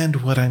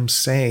understand what I'm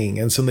saying?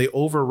 And so they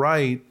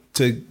overwrite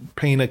to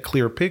paint a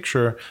clear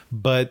picture,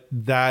 but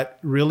that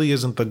really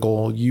isn't the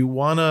goal. You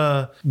want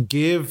to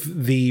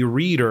give the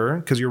reader,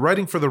 because you're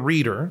writing for the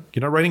reader,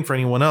 you're not writing for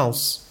anyone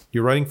else.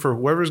 You're writing for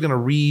whoever's going to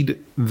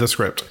read the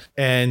script,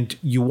 and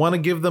you want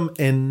to give them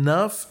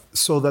enough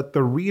so that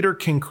the reader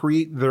can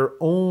create their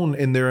own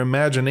in their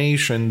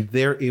imagination.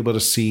 They're able to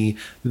see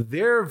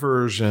their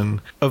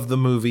version of the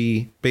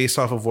movie based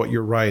off of what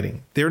you're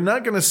writing. They're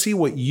not going to see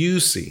what you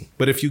see,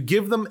 but if you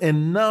give them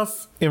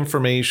enough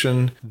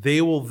information,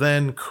 they will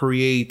then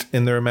create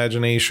in their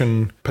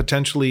imagination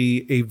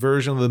potentially a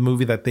version of the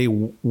movie that they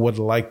would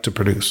like to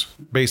produce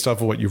based off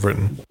of what you've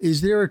written.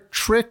 Is there a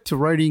trick to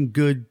writing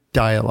good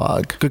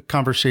dialogue, good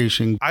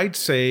conversation? I'd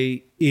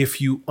say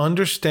if you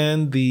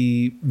understand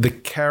the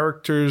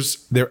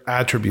characters, their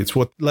attributes,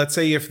 let's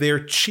say if they're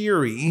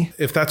cheery,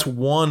 if that's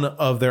one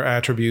of their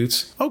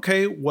attributes,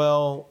 okay,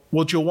 well,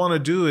 what you'll want to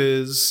do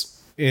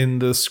is in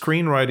the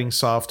screenwriting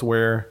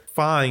software,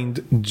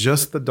 find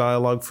just the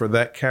dialogue for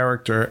that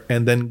character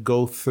and then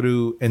go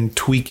through and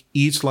tweak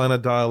each line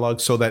of dialogue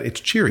so that it's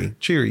cheery,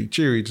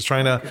 just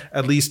trying to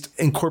at least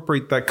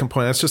incorporate that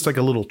component. That's just like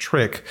a little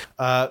trick.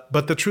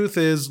 But the truth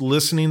is,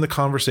 listening to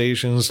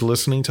conversations,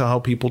 listening to how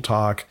people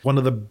talk, one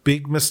of the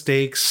big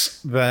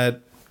mistakes that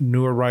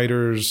newer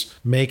writers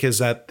make is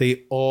that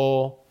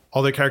all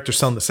their characters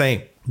sound the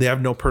same. They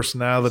have no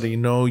personality,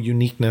 no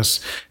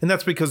uniqueness. And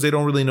that's because they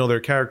don't really know their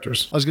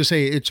characters. I was going to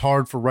say, it's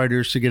hard for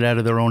writers to get out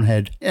of their own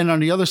head. And on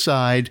the other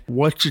side,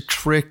 what's a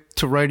trick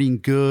to writing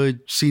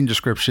good scene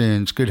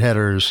descriptions, good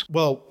headers?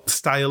 Well,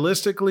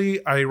 stylistically,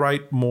 I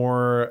write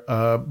more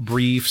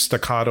brief,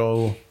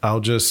 staccato.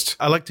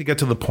 I like to get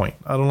to the point.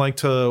 I don't like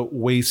to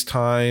waste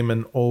time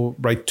and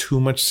write too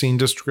much scene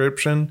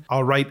description.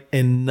 I'll write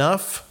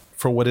enough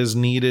for what is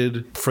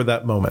needed for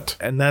that moment.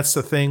 And that's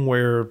the thing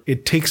where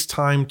it takes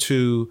time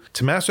to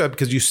master that,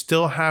 because you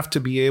still have to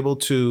be able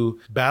to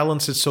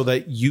balance it so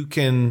that you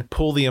can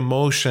pull the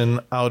emotion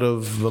out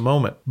of the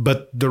moment.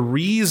 But the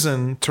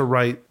reason to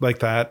write like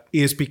that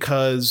is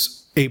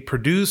because a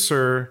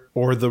producer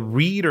or the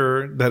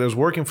reader that is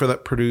working for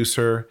that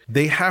producer,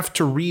 they have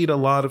to read a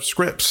lot of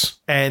scripts.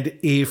 And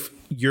if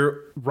you're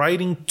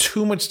writing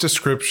too much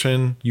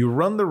description, you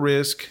run the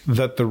risk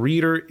that the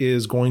reader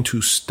is going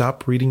to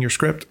stop reading your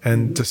script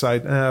and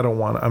decide, I don't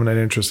want it. I'm not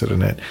interested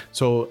in it.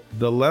 So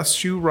the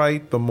less you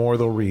write, the more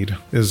they'll read,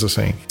 is the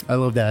saying. I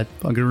love that.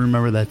 I'm going to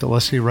remember that. The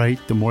less they write,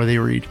 the more they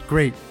read.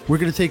 Great. We're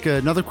going to take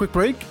another quick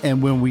break.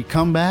 And when we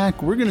come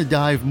back, we're going to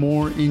dive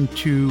more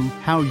into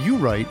how you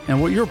write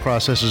and what your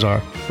processes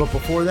are. But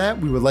before that,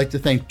 we would like to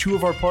thank two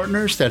of our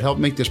partners that help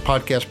make this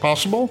podcast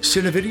possible.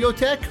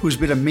 Cinevideotech, who's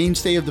been a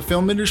mainstay of the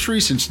film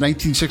industry since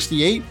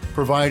 1968,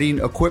 providing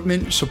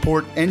equipment,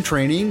 support, and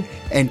training.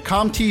 And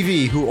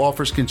ComTV, who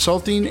offers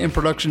consulting and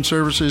production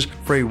services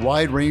for a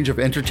wide range of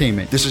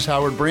entertainment. This is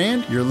Howard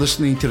Brand. You're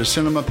listening to the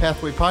Cinema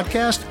Pathway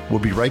Podcast. We'll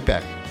be right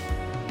back.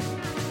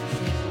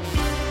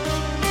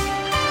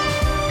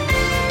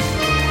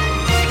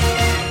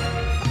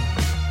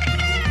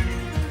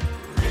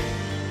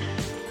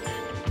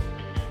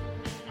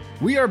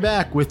 We are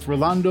back with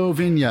Rolando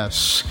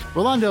Vinas.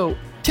 Rolando,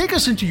 take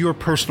us into your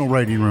personal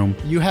writing room.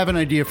 You have an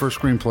idea for a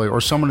screenplay, or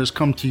someone has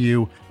come to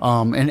you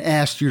and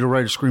asked you to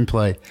write a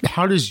screenplay.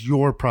 How does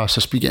your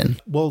process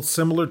begin? Well,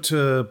 similar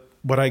to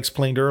what I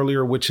explained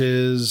earlier, which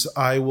is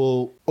I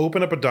will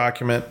open up a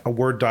document, a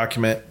Word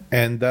document,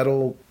 and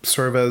that'll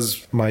serve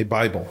as my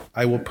Bible.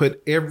 I will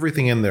put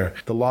everything in there.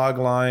 The log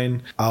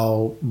line,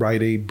 I'll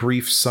write a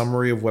brief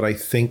summary of what I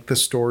think the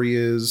story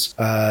is.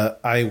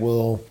 I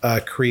will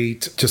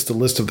create just a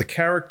list of the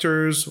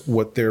characters,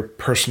 what their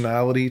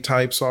personality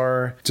types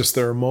are, just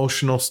their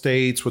emotional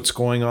states, what's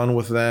going on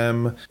with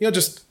them.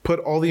 Just put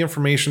all the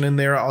information in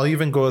there. I'll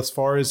even go as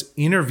far as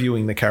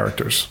interviewing the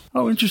characters.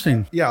 Oh,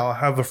 interesting. Yeah, I'll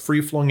have a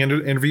free-flowing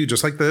interview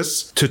just like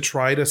this to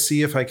try to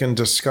see if I can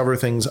discover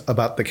things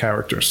about the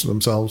characters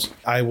themselves.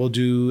 I will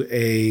do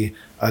a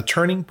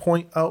turning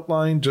point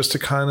outline just to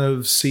kind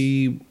of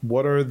see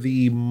what are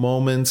the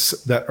moments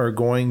that are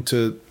going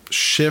to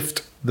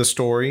shift the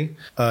story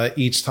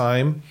each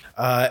time.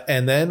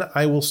 And then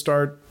I will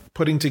start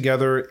putting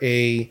together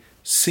a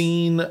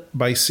scene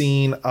by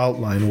scene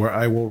outline where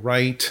I will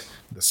write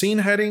the scene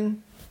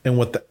heading and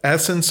what the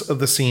essence of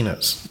the scene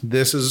is.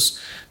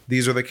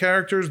 These are the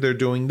characters, they're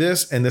doing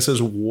this, and this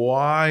is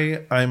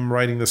why I'm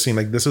writing the scene.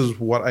 Like, this is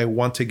what I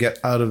want to get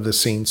out of the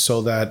scene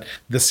so that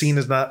the scene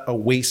is not a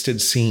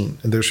wasted scene.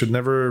 And there should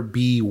never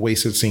be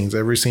wasted scenes.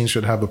 Every scene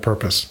should have a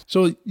purpose.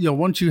 So,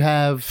 once you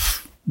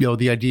have,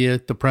 the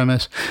idea, the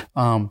premise,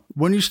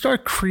 when you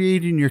start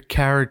creating your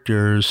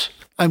characters,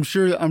 I'm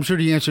sure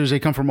the answer is they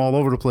come from all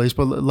over the place,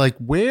 but like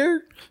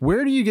where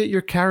do you get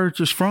your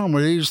characters from?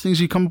 Are they just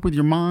things you come up with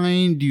your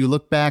mind? Do you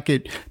look back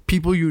at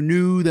people you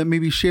knew that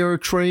maybe share a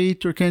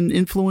trait or can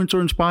influence or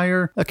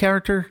inspire a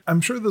character?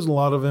 I'm sure there's a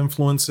lot of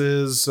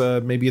influences.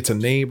 Maybe it's a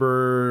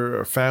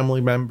neighbor, a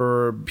family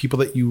member, people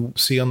that you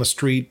see on the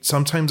street.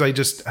 Sometimes I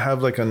just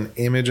have like an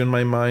image in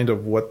my mind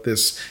of what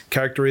this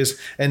character is.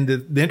 And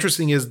the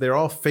interesting is they're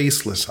all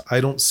faceless.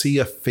 I don't see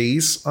a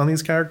face on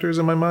these characters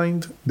in my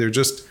mind. They're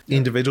just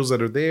individuals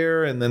that are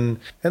there. And then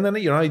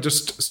I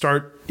just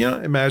start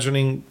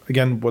imagining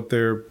again what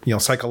they're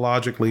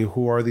psychologically,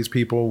 who are these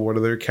people, what are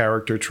their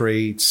character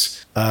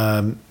traits,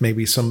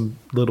 maybe some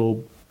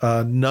little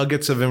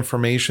nuggets of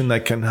information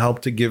that can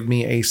help to give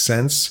me a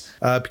sense,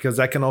 because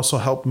that can also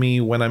help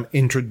me when I'm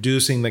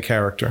introducing the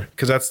character,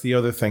 because that's the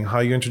other thing. How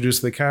you introduce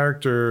the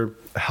character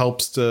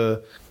helps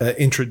to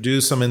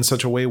introduce them in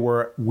such a way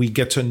where we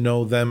get to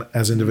know them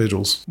as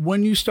individuals.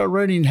 When you start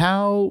writing,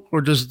 how, or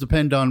does it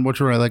depend on what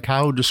you're writing? Like,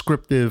 how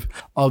descriptive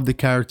of the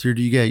character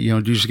do you get? Do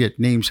you just get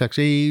name, sex,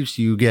 age?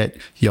 Do you get,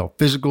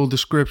 physical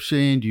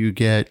description? Do you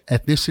get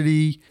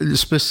ethnicity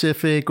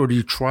specific? Or do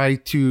you try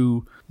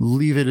to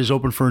leave it as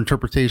open for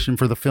interpretation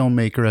for the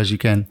filmmaker as you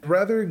can?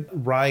 Rather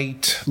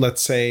write,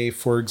 let's say,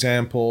 for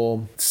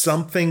example,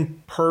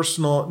 something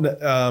personal,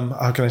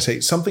 how can I say,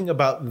 something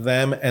about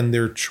them and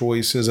their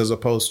choices, as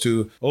opposed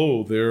to,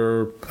 oh,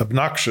 they're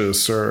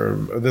obnoxious or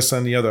this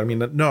and the other. I mean,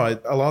 no,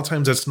 a lot of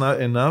times that's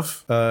not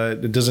enough.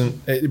 It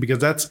doesn't, because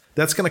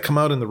that's going to come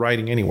out in the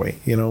writing anyway,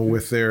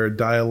 with their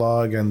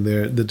dialogue and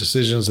the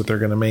decisions that they're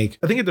going to make.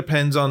 I think it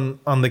depends on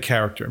the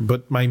character,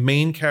 but my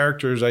main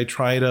characters, I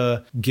try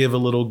to give a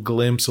little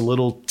glimpse, a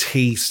little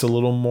taste, a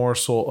little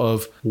morsel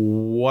of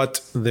what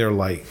they're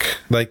like.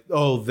 Like,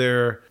 oh,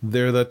 they're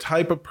the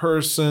type of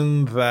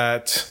person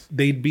that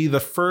they'd be the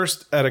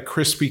first at a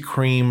Krispy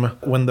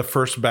Kreme when the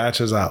first batch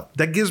is out.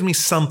 That gives me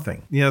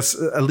something. Yes,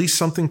 at least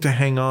something to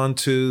hang on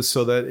to,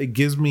 so that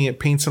it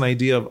paints an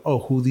idea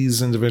of, who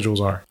these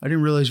individuals are. I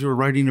didn't realize you were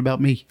writing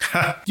about me. Do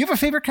you have a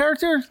favorite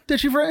character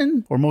that you've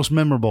written, or most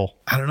memorable?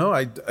 I don't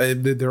know.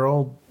 They're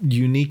all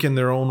unique in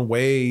their own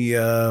way.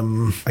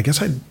 I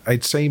guess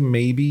I'd say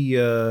maybe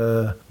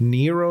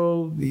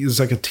Nero. He's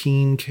like a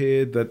teen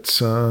kid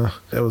that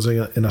was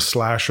in a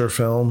slasher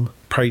film.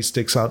 Probably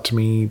sticks out to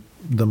me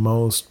the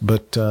most,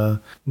 but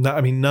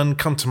none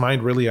come to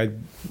mind really.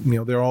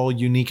 They're all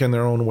unique in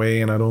their own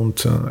way, and I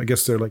don't. I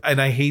guess they're like,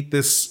 and I hate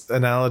this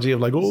analogy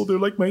of like, oh, they're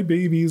like my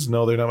babies.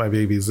 No, they're not my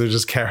babies. They're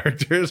just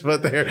characters,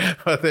 but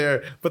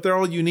they're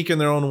all unique in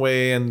their own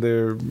way, and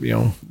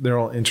they're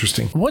all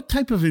interesting. What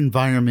type of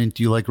environment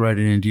do you like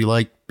writing in? Do you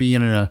like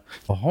being in a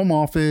home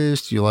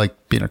office? Do you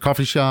like being in a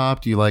coffee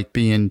shop? Do you like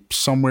being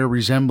somewhere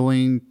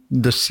resembling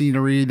the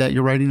scenery that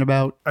you're writing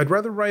about? I'd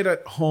rather write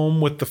at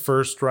home with the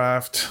first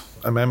draft.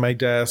 I'm at my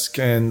desk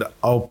and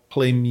I'll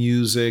play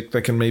music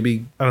that can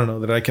maybe, I don't know,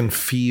 that I can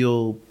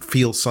feel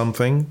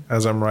something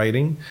as I'm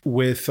writing.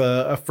 With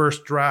a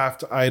first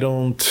draft, I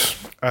don't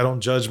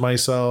judge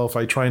myself.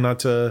 I try not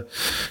to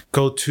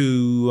go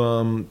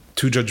too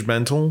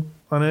judgmental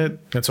on it.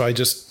 And so I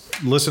just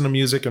listen to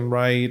music and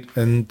write.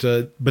 And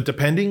but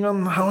depending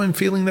on how I'm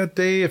feeling that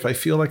day, if I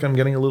feel like I'm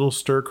getting a little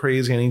stir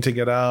crazy, I need to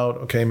get out.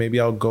 Okay, maybe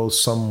I'll go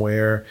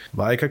somewhere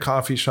like a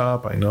coffee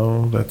shop. I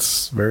know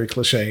that's very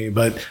cliche,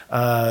 but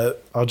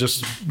I'll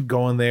just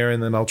go in there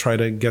and then I'll try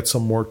to get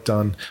some work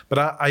done.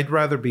 But I'd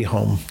rather be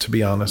home, to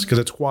be honest, because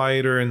it's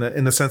quieter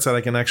in the sense that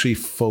I can actually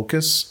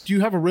focus. Do you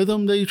have a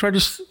rhythm that you try to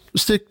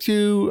stick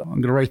to?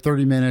 I'm going to write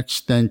 30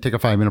 minutes, then take a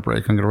 5-minute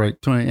break. I'm going to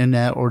write 20 in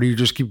that, or do you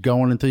just keep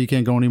going until you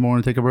can't go anymore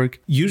and take a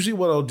break? Usually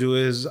what I'll do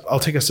is I'll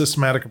take a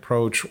systematic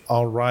approach.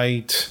 I'll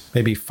write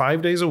maybe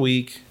 5 days a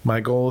week.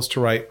 My goal is to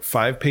write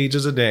 5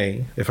 pages a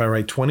day. If I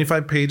write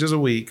 25 pages a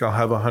week, I'll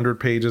have 100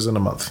 pages in a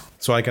month.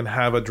 So I can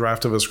have a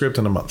draft of a script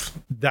in a month.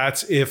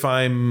 That's if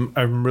I'm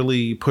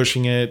really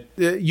pushing it.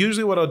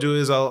 Usually what I'll do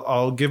is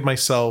I'll give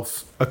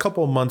myself a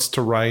couple of months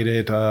to write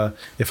it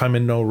if I'm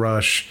in no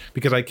rush,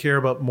 because I care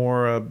about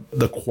more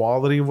the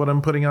quality of what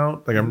I'm putting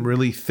out. Like I'm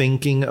really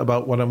thinking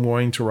about what I'm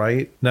going to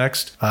write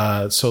next.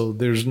 So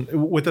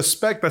with the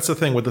spec, that's the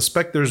thing. With the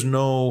spec, there's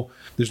no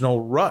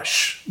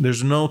rush.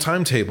 There's no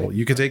timetable.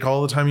 You can take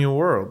all the time in your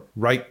world.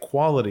 Write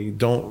quality.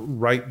 Don't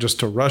write just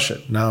to rush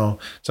it. Now,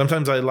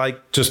 sometimes I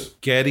like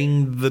just getting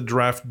the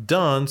draft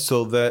done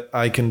so that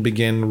I can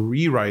begin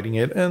rewriting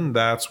it, and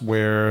that's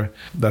where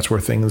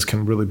things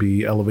can really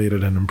be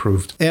elevated and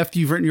improved. After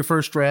you've written your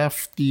first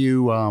draft, do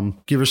you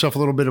give yourself a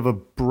little bit of a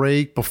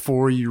break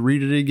before you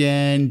read it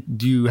again?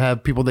 Do you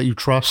have people that you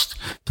trust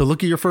to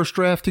look at your first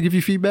draft to give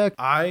you feedback?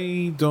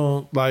 I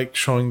don't like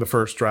showing the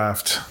first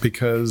draft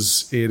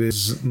because it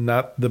is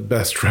not the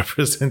best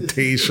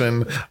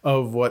representation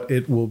of what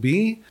it will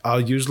be.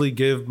 I'll usually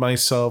give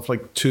myself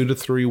like 2 to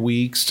 3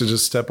 weeks to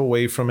just step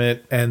away from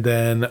it, and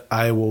then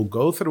I will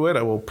go through it.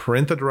 I will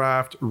print the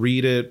draft,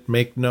 read it,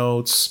 make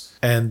notes,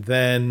 and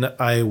then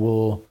I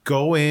will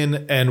go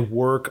in and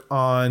work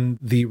on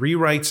the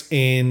rewrites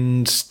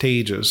in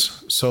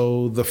stages.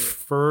 So the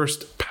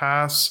first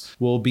pass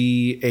will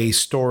be a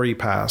story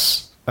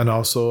pass. And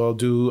also I'll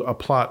do a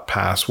plot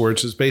pass,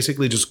 which is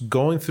basically just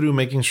going through,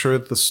 making sure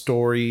that the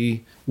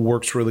story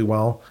works really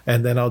well.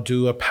 And then I'll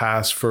do a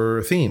pass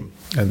for theme.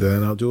 And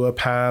then I'll do a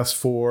pass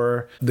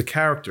for the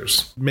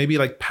characters. Maybe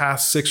like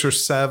pass 6 or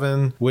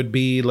 7 would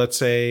be, let's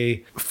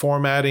say,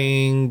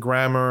 formatting,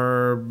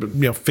 grammar,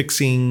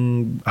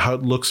 fixing how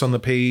it looks on the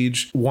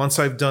page. Once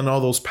I've done all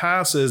those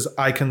passes,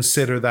 I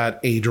consider that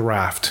a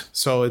draft.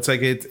 So it's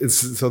like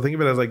so think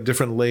of it as like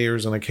different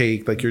layers on a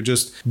cake. Like you're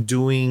just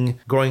going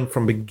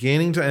from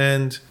beginning to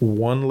end,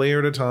 one layer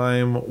at a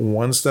time,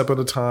 one step at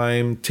a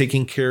time,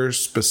 taking care of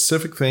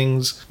specific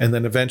things. And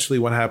then eventually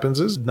what happens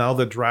is now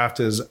the draft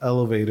is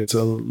elevated. It's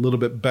a little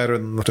bit better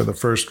than the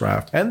first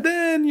draft. And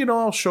then,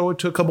 I'll show it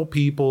to a couple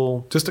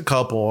people, just a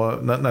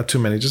couple, not too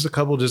many, just a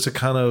couple, just to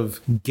kind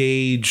of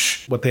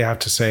gauge what they have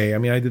to say. I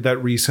mean, I did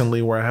that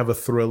recently where I have a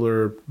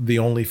thriller, The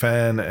Only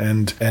Fan,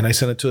 and I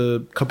sent it to a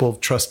couple of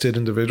trusted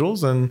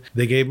individuals and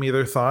they gave me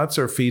their thoughts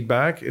or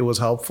feedback. It was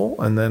helpful.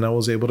 And then I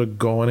was able to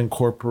go and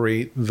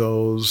incorporate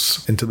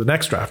those into the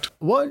next draft.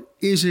 What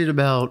is it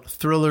about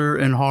thriller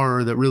and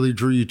horror that really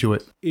drew you to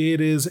it?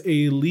 It is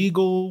a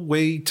legal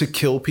way to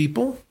kill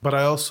people, but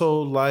I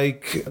also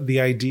like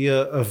the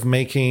idea of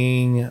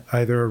making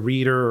either a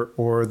reader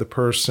or the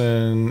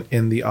person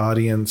in the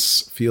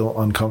audience feel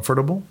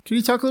uncomfortable. Can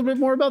you talk a little bit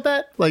more about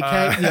that? Like,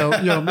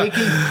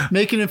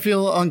 making it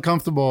feel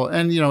uncomfortable.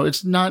 And,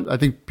 it's not, I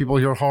think people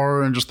hear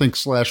horror and just think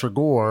slash or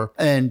gore,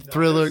 and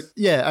thriller.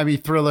 Yeah. I mean,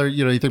 thriller,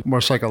 you think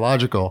more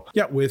psychological.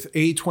 Yeah. With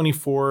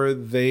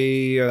A24,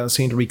 they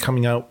seem to be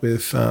coming out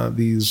with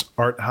these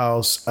art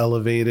house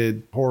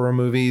elevated horror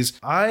movies.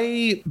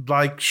 I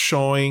like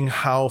showing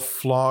how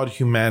flawed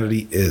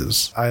humanity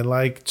is. I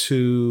like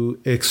to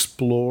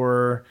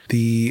explore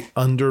the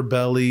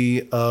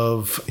underbelly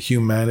of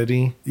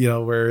humanity,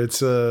 where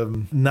it's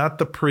not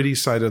the pretty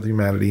side of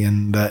humanity,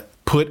 and that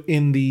put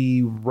in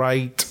the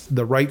right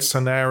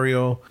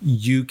scenario,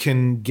 you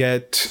can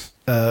get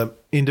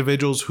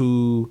individuals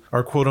who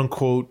are quote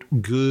unquote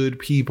good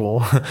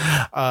people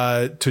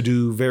to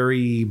do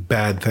very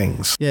bad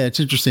things. Yeah, it's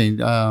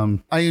interesting.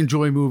 I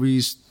enjoy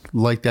movies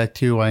like that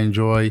too. I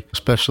enjoy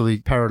especially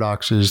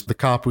paradoxes. The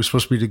cop who's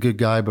supposed to be the good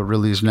guy but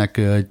really isn't that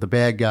good. The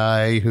bad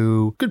guy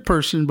who good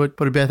person but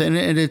a bad thing.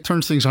 And it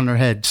turns things on their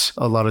heads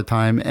a lot of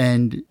time.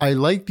 And I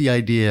like the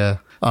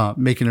idea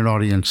making an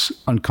audience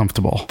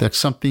uncomfortable. That's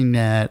something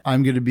that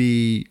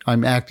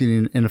I'm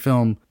acting in a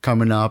film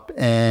coming up,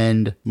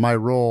 and my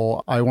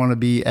role, I want to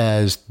be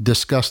as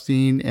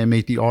disgusting and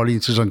make the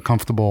audiences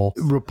uncomfortable,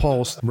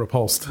 repulsed.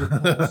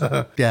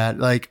 Yeah,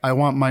 like I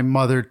want my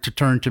mother to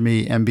turn to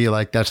me and be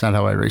like, "That's not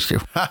how I raised you."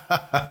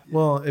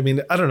 Well, I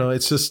mean, I don't know.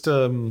 It's just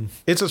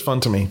fun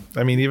to me.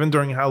 I mean, even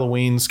during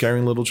Halloween,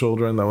 scaring little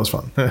children, that was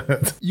fun.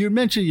 You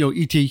mentioned,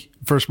 E.T.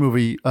 first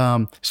movie.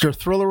 Is there a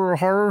thriller or a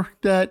horror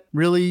that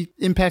really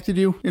impacted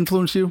you,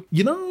 influenced you?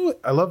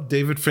 I love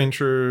David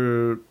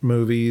Fincher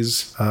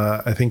movies.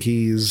 I think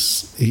he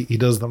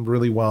does them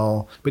really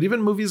well. But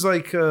even movies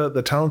like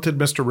The Talented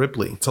Mr.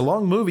 Ripley. It's a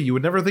long movie. You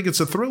would never think it's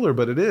a thriller,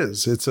 but it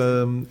is. It's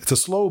a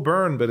slow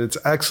burn, but it's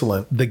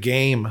excellent. The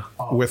Game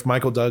with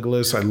Michael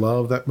Douglas. I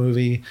love that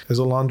movie. There's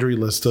a laundry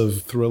list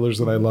of thrillers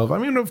that I love. I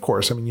mean, of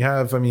course. I mean, you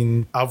have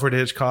Alfred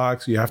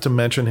Hitchcock. You have to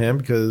mention him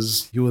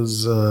because he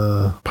was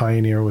a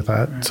pioneer with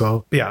that. Right.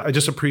 So yeah, I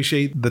just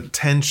appreciate the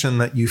tension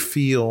that you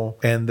feel,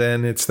 and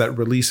then it's that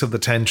release of the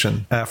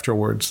tension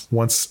afterwards.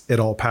 Once it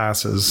all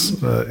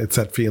passes, it's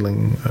that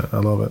feeling. I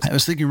love it. I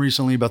was thinking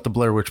recently about the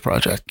Blair Witch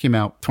Project. Came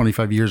out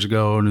 25 years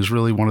ago and is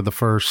really one of the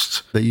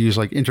first that used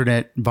like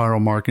internet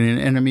viral marketing.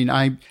 And I mean,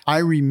 I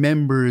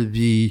remember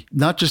the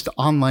not just the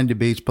online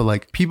debates, but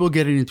like people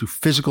getting into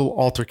physical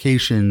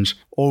altercations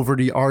over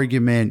the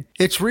argument,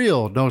 it's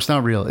real. No, it's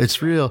not real.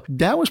 It's real.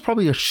 That was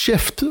probably a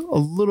shift a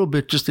little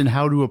bit just in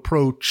how to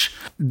approach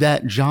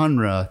that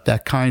genre,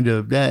 that kind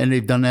of that. And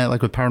they've done that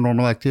like with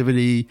Paranormal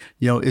Activity,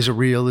 is it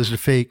real? Is it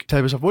fake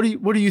type of stuff? What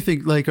do you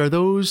think? Like, are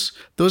those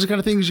the kind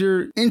of things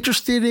you're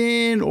interested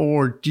in,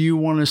 or do you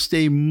want to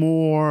stay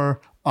more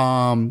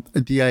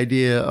the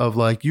idea of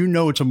like,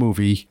 it's a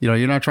movie,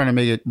 you're not trying to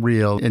make it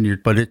real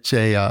but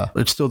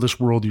it's still this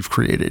world you've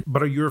created.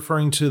 But are you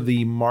referring to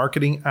the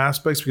marketing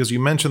aspects? Because you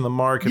mentioned the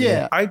marketing.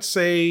 Yeah. I'd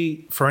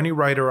say for any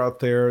writer out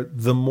there,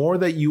 the more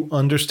that you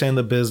understand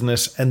the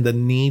business and the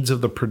needs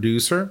of the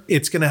producer,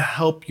 it's going to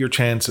help your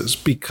chances,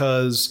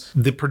 because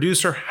the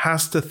producer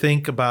has to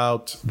think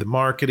about the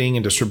marketing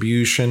and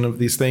distribution of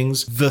these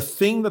things. The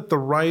thing that the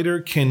writer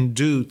can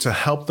do to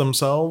help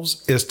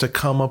themselves is to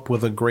come up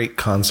with a great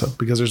concept,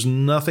 because there's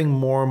nothing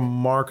more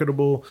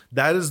marketable.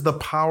 That is the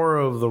power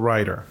of the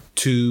writer,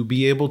 to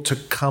be able to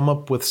come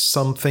up with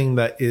something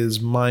that is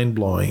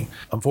mind-blowing.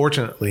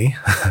 Unfortunately,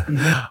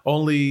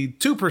 only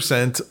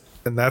 2%,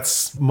 and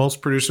that's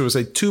most producers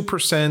would say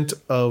 2%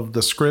 of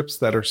the scripts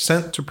that are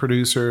sent to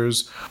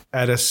producers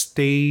at a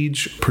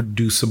stage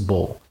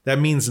producible. That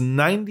means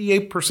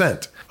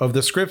 98% of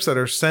the scripts that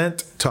are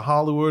sent to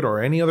Hollywood or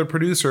any other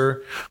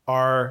producer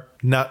are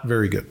not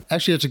very good.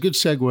 Actually, that's a good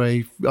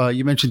segue.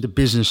 You mentioned the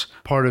business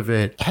part of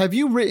it. Have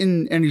you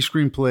written any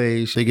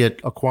screenplays that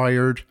get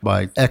acquired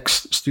by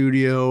X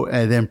studio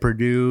and then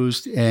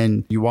produced,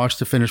 and you watch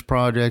the finished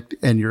project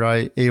and you're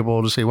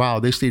able to say, wow,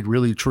 they stayed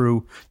really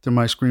true to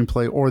my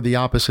screenplay, or the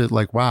opposite,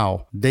 like,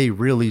 wow, they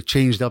really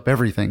changed up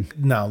everything?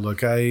 Now,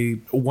 look,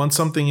 once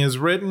something is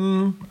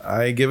written,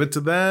 I give it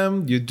to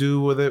them. You do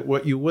with it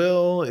what you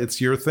will. It's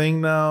your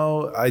thing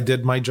now. I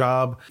did my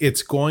job.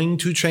 It's going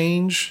to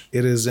change.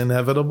 It is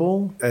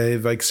inevitable.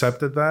 I've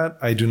accepted that.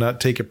 I do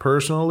not take it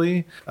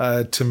personally.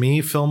 To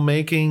me,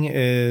 filmmaking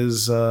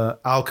is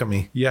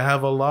alchemy. You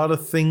have a lot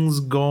of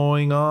things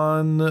going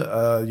on.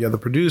 You have the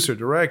producer,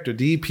 director,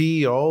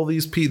 DP, all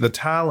these people, the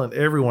talent,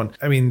 everyone.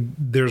 I mean,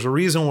 there's a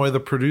reason why the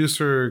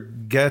producer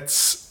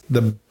gets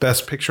the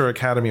Best Picture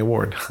Academy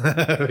Award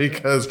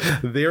because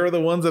they're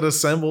the ones that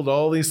assembled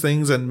all these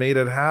things and made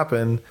it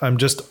happen. I'm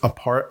just a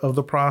part of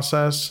the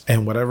process,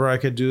 and whatever I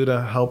could do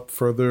to help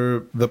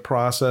further the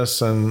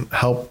process and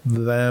help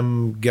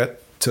them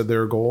get to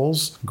their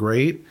goals,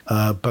 great.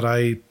 But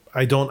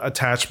I don't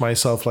attach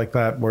myself like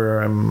that where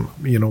I'm,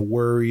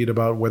 worried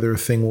about whether a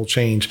thing will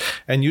change.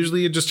 And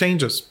usually it just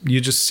changes.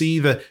 You just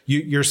see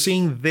you're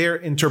seeing their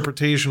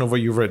interpretation of what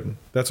you've written.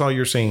 That's all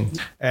you're seeing.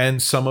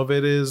 And some of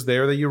it is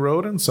there that you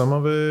wrote and some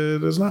of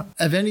it is not.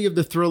 Have any of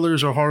the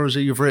thrillers or horrors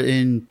that you've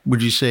written,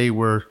 would you say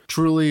were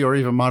truly or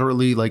even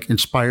moderately like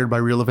inspired by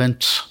real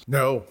events?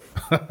 No,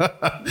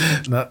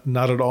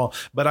 not at all.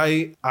 But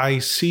I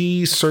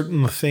see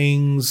certain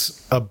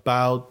things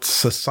about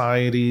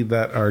society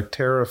that are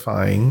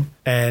terrifying.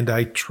 And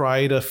I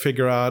try to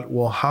figure out,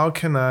 well, how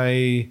can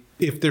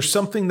if there's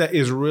something that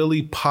is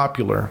really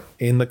popular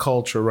in the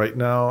culture right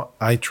now,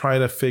 I try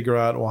to figure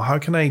out, well, how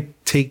can I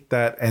take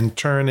that and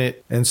turn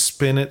it and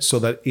spin it so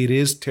that it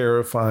is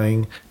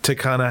terrifying, to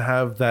kind of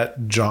have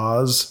that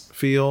Jaws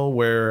feel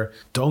where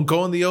don't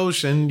go in the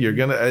ocean. You're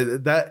going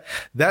to,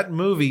 that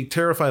movie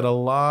terrified a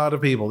lot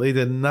of people. They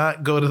did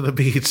not go to the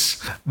beach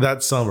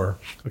that summer.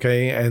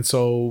 Okay. And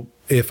so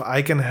if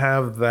I can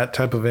have that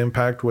type of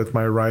impact with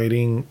my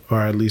writing,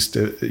 or at least,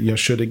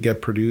 should it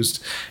get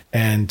produced,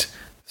 and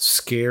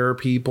scare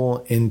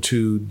people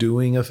into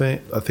doing a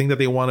thing that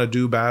they want to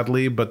do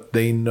badly, but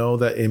they know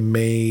that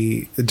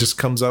it just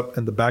comes up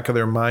in the back of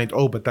their mind.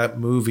 Oh, but that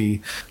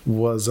movie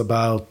was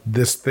about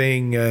this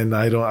thing, and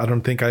I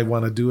don't think I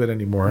want to do it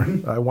anymore.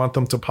 I want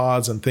them to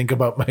pause and think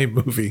about my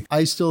movie.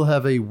 I still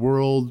have a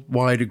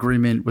worldwide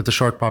agreement with the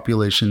shark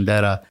population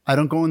that I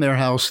don't go in their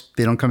house.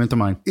 They don't come into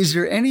mine. Is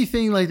there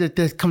anything like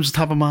that comes to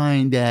top of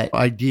mind, that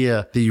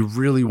idea that you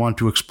really want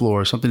to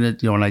explore, something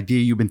that, an idea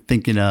you've been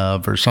thinking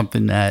of, or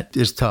something that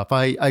is tough?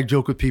 I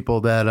joke with people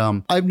that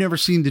I've never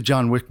seen the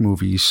John Wick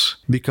movies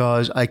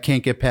because I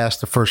can't get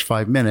past the first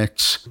 5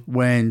 minutes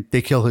when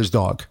they kill his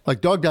dog.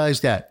 Like, dog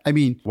dies, that. I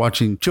mean,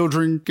 watching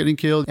children getting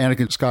killed,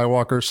 Anakin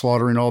Skywalker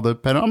slaughtering all the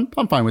pet, I'm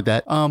fine with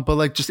that. But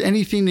like, just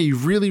anything that you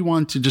really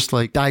want to just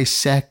like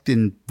dissect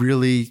and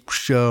really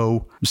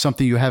show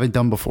something you haven't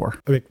done before.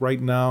 I think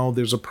right now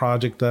there's a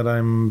project that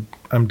I'm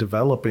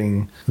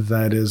developing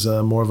that is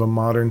more of a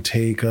modern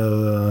take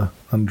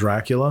on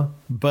Dracula.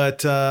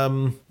 But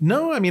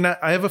no, I mean,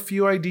 I have a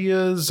few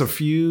ideas,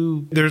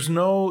 there's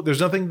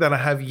nothing that I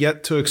have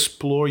yet to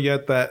explore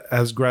yet that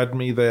has grabbed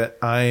me that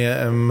I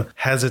am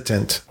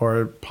hesitant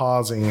or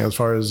pausing as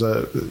far as,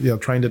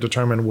 trying to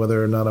determine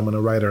whether or not I'm going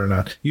to write it or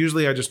not.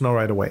 Usually I just know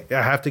right away.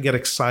 I have to get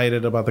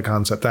excited about the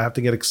concept. I have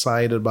to get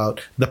excited about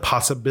the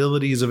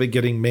possibilities of it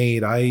getting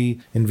made. I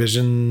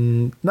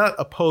envision not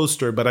a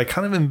poster, but I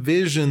kind of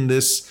envision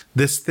this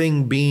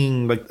thing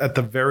being like at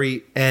the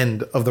very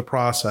end of the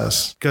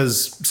process.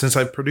 Because since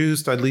I've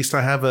produced, at least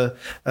I have a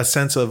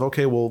sense of,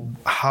 okay, well,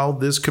 how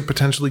this could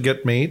potentially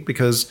get made,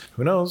 because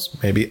who knows,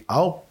 maybe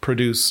I'll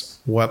produce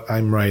what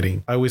I'm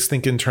writing. I always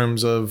think in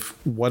terms of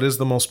what is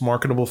the most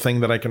marketable thing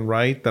that I can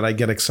write that I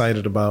get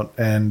excited about.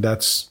 And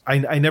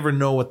I never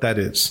know what that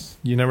is.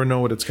 You never know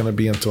what it's going to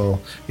be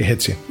until it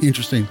hits you.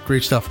 Interesting.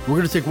 Great stuff. We're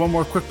going to take one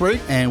more quick break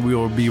and we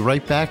will be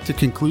right back to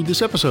conclude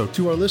this episode.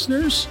 To our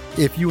listeners,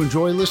 if you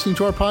enjoy listening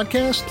to our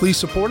podcast, please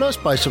support us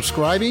by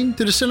subscribing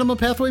to the Cinema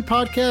Pathway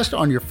podcast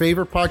on your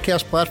favorite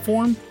podcast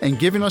platform and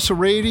giving us a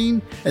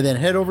rating, and then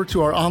head over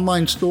to our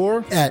online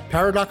store at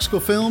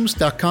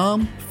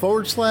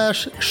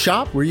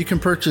paradoxicalfilms.com/shop, where you can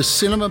purchase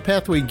Cinema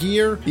Pathway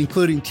gear,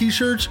 including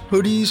t-shirts,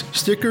 hoodies,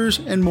 stickers,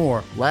 and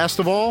more. Last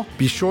of all,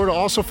 be sure to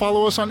also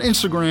follow us on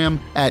Instagram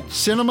at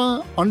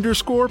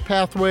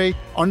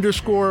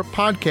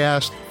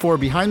cinema_pathway_podcast for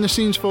behind the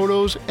scenes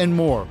photos and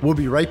more. We'll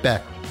be right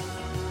back.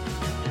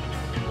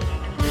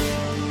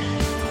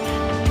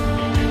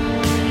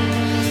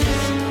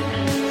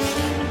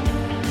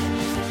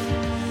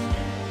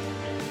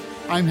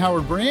 I'm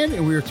Howard Brand,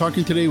 and we are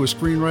talking today with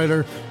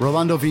screenwriter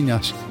Rolando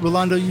Vinas.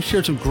 Rolando, you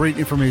shared some great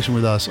information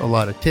with us, a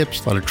lot of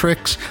tips, a lot of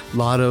tricks, a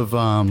lot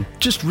of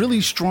just really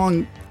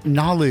strong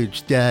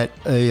knowledge that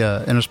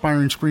an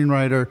aspiring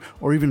screenwriter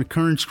or even a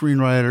current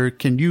screenwriter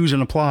can use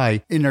and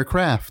apply in their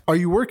craft. Are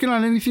you working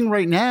on anything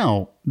right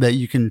now that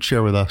you can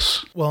share with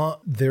us? Well,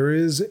 there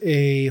is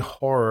a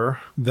horror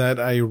that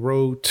I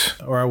wrote,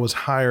 or I was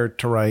hired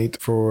to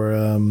write for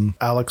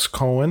Alex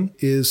Cohen,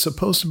 is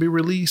supposed to be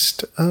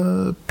released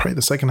probably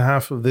the second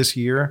half of this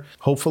year,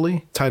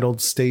 hopefully,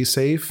 titled Stay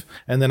Safe.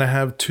 And then I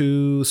have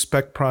 2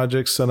 spec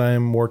projects that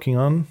I'm working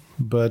on.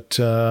 But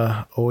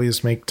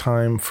always make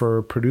time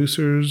for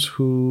producers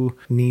who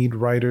need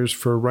writers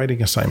for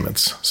writing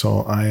assignments.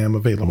 So I am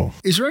available.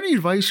 Is there any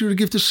advice you would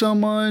give to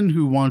someone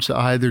who wants to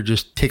either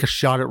just take a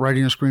shot at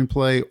writing a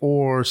screenplay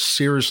or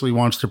seriously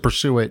wants to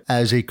pursue it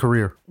as a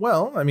career?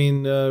 Well, I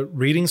mean,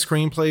 reading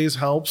screenplays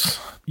helps.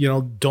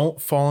 Don't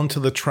fall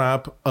into the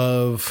trap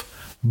of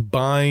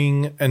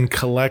buying and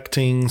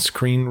collecting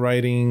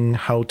screenwriting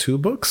how-to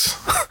books,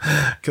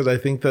 because I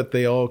think that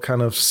they all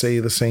kind of say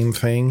the same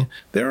thing.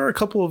 There are a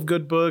couple of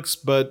good books,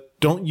 but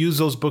don't use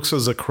those books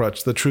as a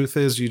crutch. The truth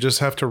is, you just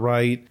have to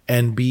write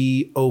and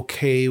be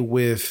okay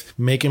with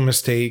making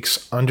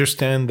mistakes.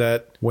 Understand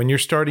that when you're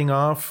starting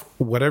off,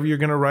 whatever you're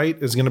going to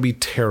write is going to be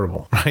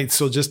terrible, right?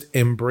 So just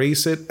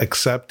embrace it,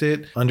 accept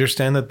it,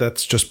 understand that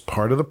that's just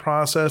part of the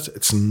process.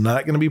 It's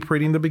not going to be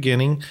pretty in the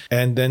beginning,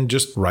 and then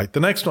just write the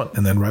next one,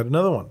 and then write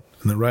another one,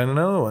 and then write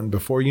another one.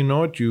 Before you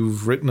know it,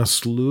 you've written a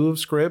slew of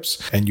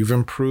scripts and you've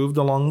improved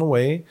along the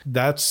way.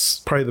 That's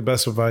probably the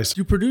best advice.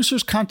 Do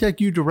producers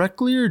contact you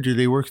directly, or do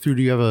they work through,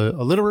 do you have a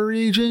literary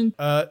agent?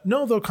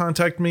 No, they'll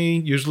contact me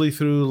usually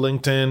through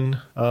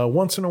LinkedIn,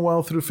 once in a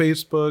while through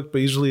Facebook,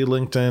 but usually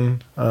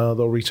LinkedIn.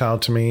 They'll reach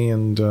out to me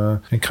and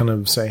kind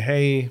of say,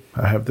 hey,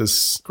 I have this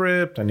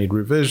script, I need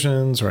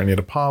revisions, or I need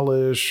a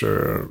polish,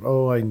 or,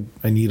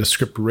 I need a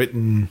script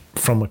written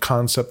from a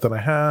concept that I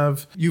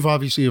have. You've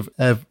obviously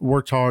have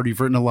worked hard. You've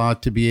written a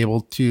lot to be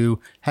able to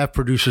have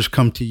producers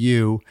come to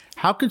you.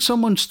 How could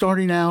someone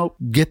starting out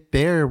get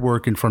their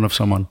work in front of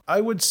someone?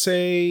 I would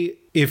say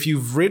if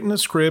you've written a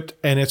script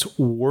and it's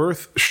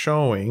worth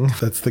showing,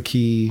 that's the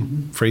key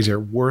phrase here,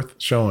 worth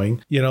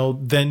showing,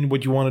 then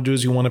what you want to do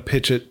is you want to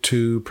pitch it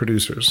to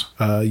producers,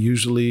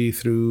 usually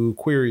through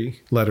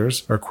query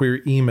letters or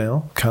query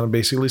email, kind of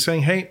basically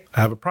saying, hey,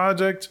 I have a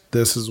project.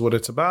 This is what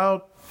it's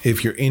about.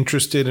 If you're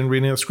interested in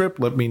reading the script,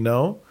 let me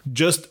know.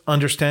 Just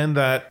understand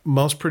that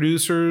most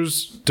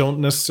producers don't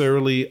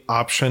necessarily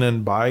option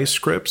and buy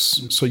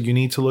scripts. So you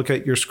need to look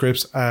at your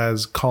scripts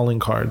as calling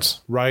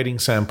cards, writing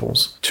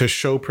samples to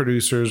show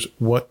producers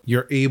what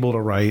you're able to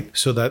write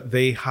so that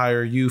they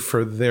hire you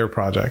for their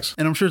projects.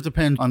 And I'm sure it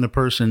depends on the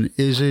person.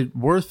 Is it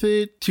worth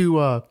it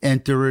to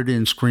enter it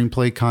in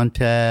screenplay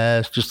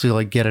contests just to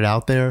like get it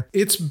out there?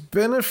 It's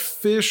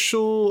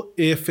beneficial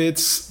if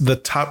it's the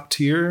top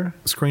tier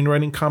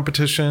screenwriting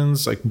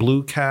competitions like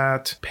Blue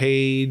Cat,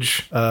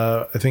 Page,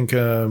 I think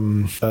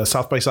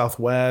South by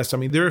Southwest. I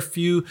mean, there are a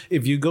few.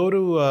 If you go to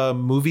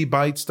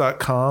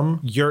moviebites.com,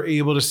 you're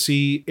able to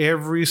see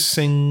every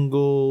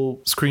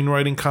single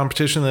screenwriting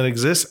competition that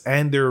exists,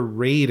 and they're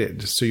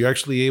rated. So you're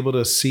actually able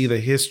to see the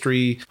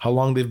history, how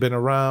long they've been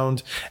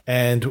around,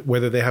 and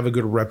whether they have a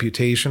good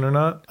reputation or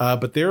not.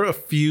 But there are a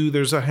few,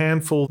 there's a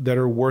handful that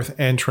are worth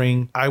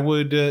entering. I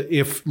would,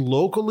 if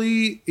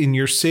locally in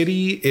your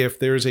city, if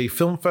there's a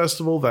film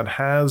festival that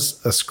has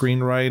a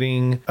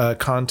screenwriting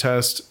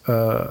contest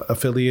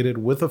affiliated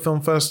with a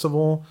film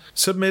festival,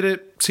 submit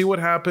it, see what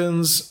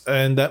happens,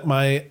 and that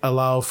might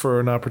allow for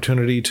an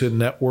opportunity to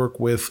network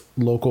with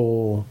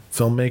local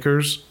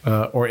filmmakers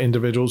or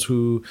individuals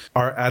who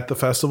are at the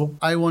festival.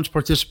 I once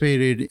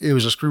participated. It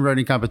was a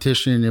screenwriting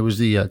competition. It was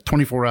the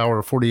 24-hour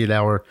or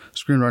 48-hour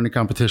screenwriting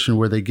competition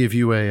where they give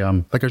you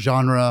a like a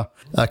genre,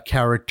 a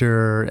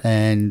character,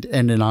 and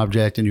an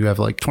object, and you have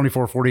like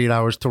 24, 48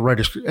 hours to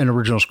write an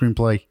original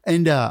screenplay.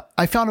 And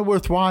I found it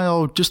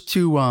worthwhile just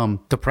to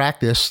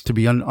practice, to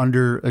be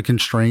under a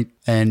constraint.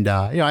 And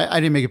I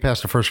didn't make it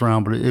past the first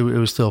round, but it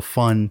was still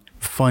fun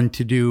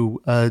to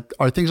do.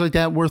 Are things like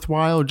that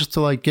worthwhile just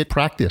to like get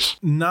practice?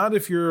 Not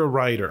if you're a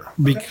writer,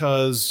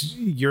 because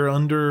you're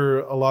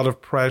under a lot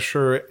of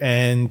pressure.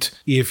 And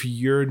if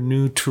you're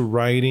new to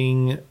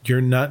writing,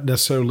 you're not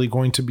necessarily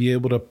going to be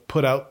able to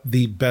put out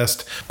the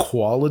best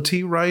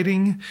quality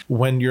writing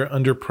when you're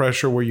under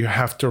pressure where you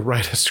have to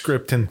write a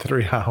script in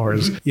 3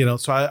 hours.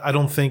 So I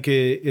don't think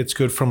it's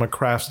good from a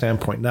craft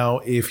standpoint. Now,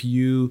 if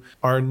you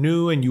are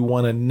new and you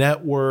want to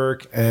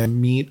network and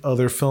meet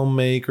other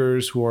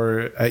filmmakers who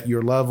are at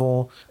your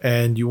level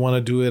and you want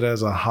to do it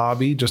as a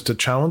hobby just to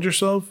challenge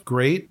yourself,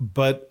 great.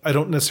 But I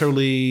don't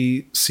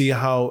necessarily see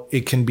how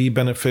it can be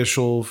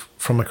beneficial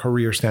from a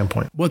career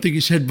standpoint. One thing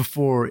you said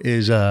before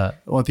is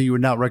one thing you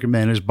would not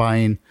recommend is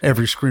buying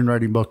every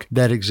screenwriting book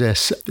that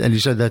exists. And you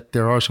said that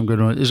there are some good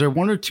ones. Is there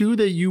one or two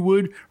that you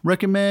would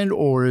recommend,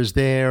 or is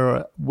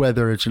there,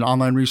 whether it's an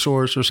online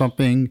resource or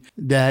something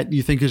that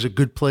you think is a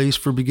good place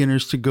for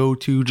beginners to go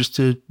to just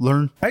to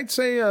learn? I'd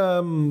say,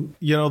 the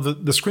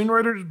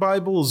Screenwriter's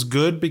Bible is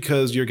good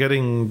because you're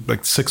getting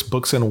like 6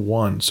 books in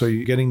one. So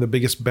you're getting the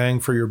biggest bang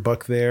for your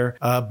buck there.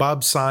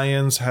 Bob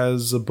Science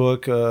has a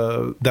book,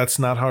 That's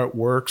Not How It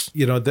Works.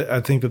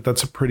 I think that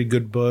that's a pretty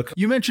good book.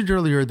 You mentioned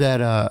earlier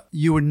that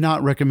you would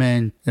not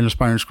recommend an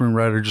aspiring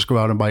screenwriter just go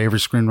out and buy every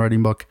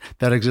screenwriting book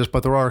that exists,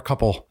 but there are a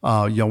couple,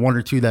 one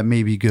or two that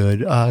may be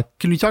good.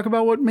 Can you talk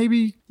about what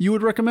maybe you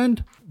would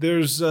recommend?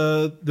 There's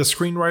the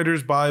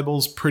Screenwriter's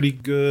Bible's pretty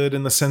good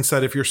in the sense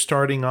that if you're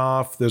starting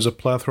off, there's a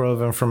plethora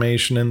of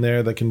information in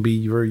there that can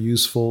be very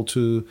useful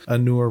to a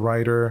newer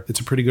writer. It's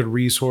a pretty good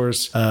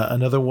resource.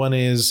 Another one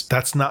is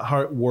That's Not How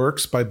It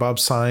Works by Bob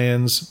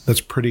Science.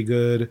 That's pretty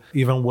good.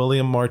 Even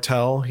William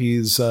Martell,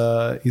 he's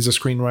a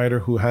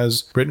screenwriter who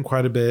has written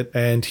quite a bit,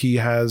 and he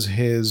has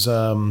his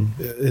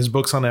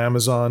books on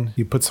Amazon.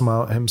 He puts them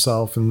out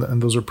himself,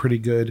 and those are pretty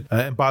good.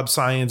 And Bob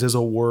Science is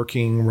a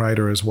working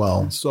writer as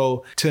well.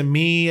 So to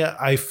me,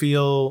 I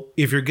feel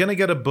if you're going to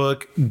get a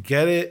book,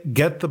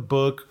 get the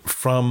book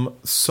from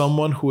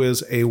someone who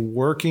is a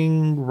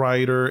working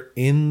writer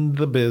in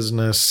the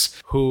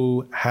business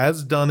who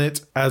has done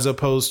it, as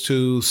opposed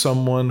to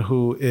someone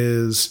who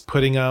is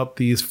putting out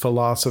these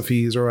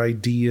philosophies or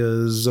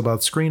ideas about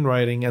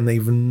screenwriting and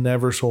they've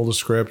never sold a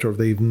script or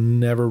they've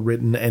never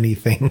written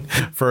anything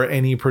for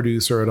any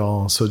producer at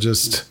all. So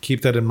just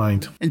keep that in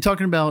mind. And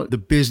talking about the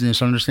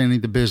business,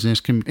 understanding the business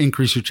can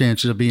increase your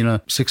chances of being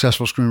a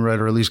successful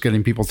screenwriter, or at least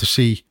getting people to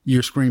see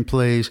your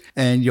screenplays.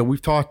 And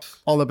we've talked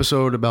all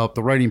episode about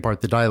the writing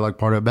part, the dialogue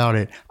part about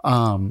it.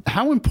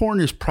 How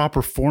important is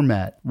proper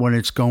format when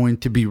it's going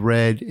to be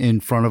read in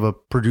front of a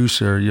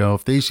producer?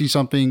 If they see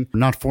something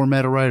not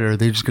formatted right, are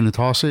they just going to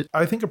toss it?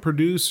 I think a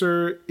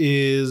producer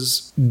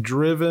is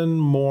driven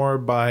more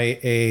by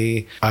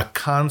a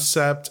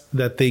concept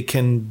that they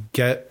can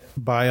get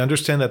by.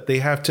 Understand that they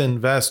have to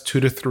invest 2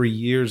 to 3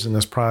 years in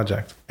this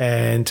project,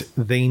 and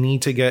they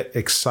need to get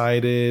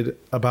excited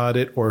about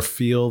it or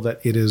feel that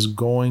it is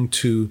going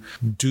to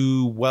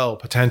do well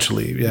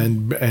potentially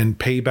and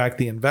pay back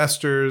the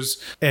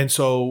investors. And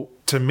so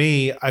to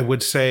me, I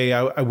would say,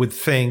 I would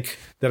think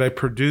that a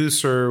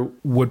producer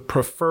would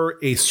prefer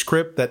a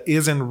script that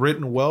isn't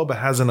written well but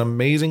has an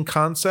amazing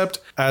concept,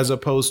 as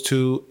opposed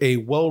to a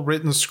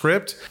well-written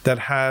script that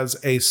has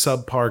a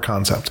subpar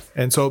concept.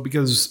 And so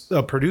because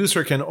a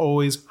producer can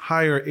always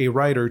hire a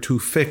writer to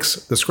fix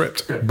the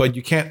script, but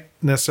you can't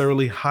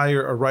necessarily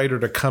hire a writer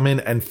to come in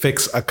and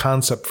fix a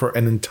concept for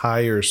an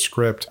entire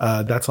script.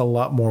 That's a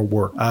lot more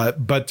work.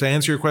 But to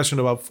answer your question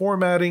about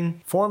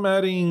formatting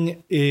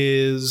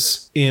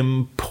is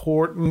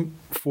important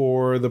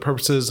for the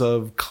purposes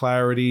of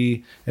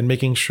clarity and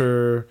making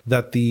sure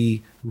that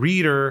the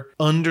reader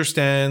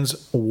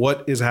understands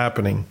what is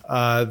happening.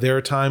 There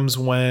are times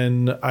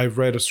when I've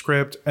read a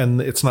script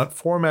and it's not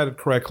formatted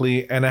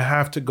correctly, and I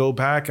have to go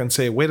back and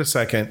say, wait a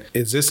second,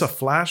 is this a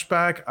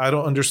flashback? I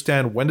don't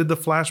understand. When did the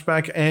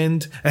flashback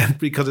end? And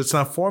because it's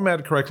not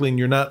formatted correctly and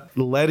you're not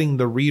letting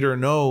the reader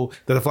know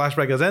that the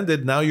flashback has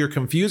ended, now you're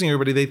confusing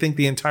everybody. They think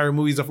the entire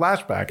movie is a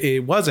flashback.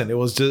 It wasn't.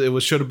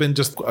 It should have been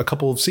just a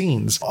couple of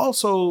scenes.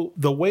 Also,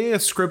 the way a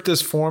script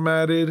is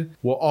formatted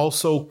will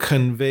also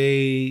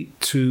convey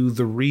to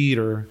the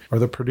reader or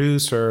the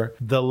producer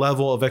the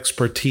level of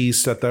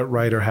expertise that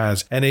writer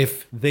has. And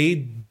if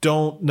they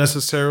don't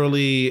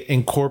necessarily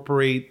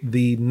incorporate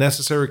the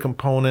necessary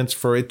components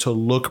for it to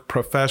look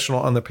professional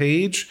on the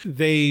page,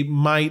 they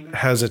might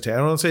hesitate. I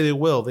don't want to say they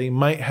will. They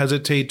might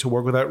hesitate to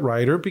work with that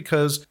writer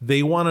because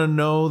they want to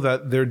know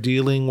that they're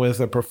dealing with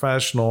a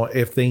professional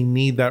if they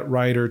need that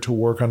writer to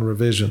work on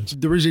revisions.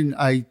 The reason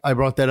I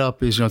brought that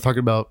up is, talking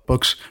about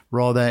books,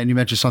 all that, and you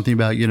mentioned something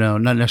about,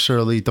 not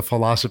necessarily the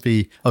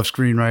philosophy of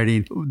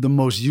screenwriting. The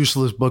most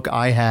useless book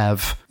I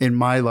have in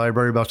my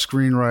library about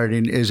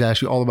screenwriting is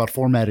actually all about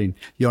formatting.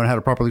 How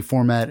to properly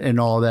format and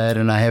all that.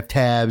 And I have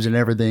tabs and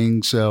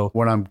everything. So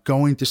when I'm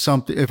going to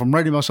something, if I'm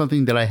writing about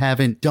something that I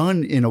haven't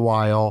done in a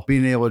while,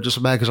 being able to just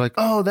look back is like,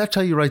 oh, that's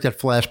how you write that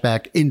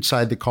flashback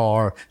inside the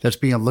car that's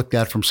being looked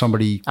at from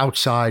somebody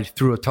outside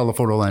through a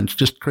telephoto lens.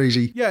 Just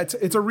crazy. Yeah,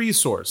 it's a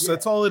resource. Yeah.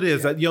 That's all it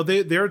is. Yeah.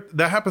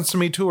 That happens to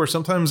me too, or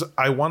sometimes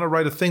I want to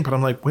write a thing, but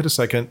I'm like, wait a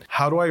second,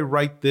 how do I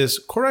write this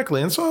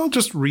correctly? And so I'll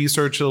just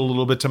research it a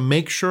little bit to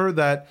make sure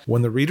that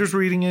when the reader's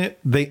reading it,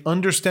 they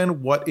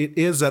understand what it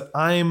is that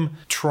I'm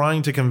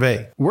trying to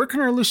convey. Where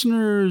can our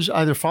listeners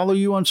either follow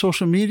you on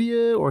social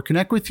media or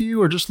connect with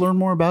you or just learn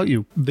more about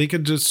you? They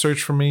could just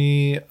search for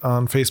me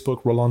on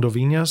Facebook, Rolando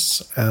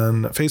Vinas,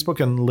 and Facebook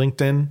and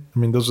LinkedIn. I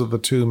mean, those are the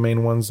two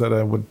main ones that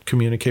I would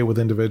communicate with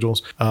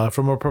individuals.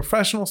 From a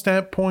professional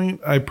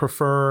standpoint, I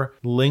prefer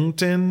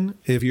LinkedIn.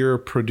 If you're a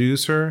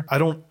producer, I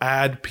don't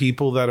add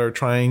people that are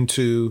trying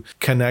to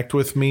connect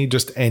with me,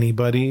 just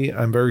anybody.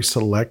 I'm very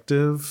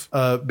selective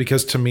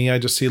because to me, I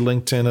just see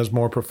LinkedIn as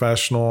more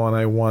professional, and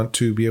I want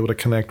to be able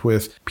to connect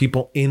with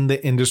people in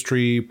the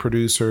industry,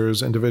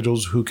 producers,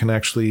 individuals who can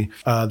actually,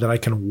 that I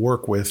can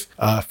work with.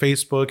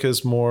 Facebook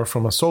is more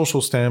from a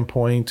social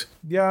standpoint.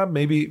 Yeah,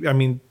 maybe, I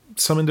mean,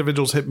 some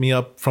individuals hit me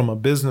up from a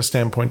business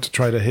standpoint to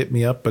try to hit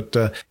me up. But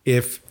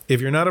if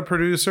you're not a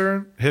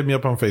producer, hit me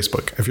up on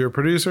Facebook. If you're a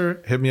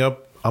producer, hit me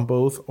up on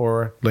both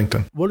or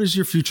LinkedIn. What does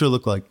your future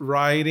look like?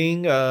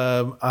 Writing,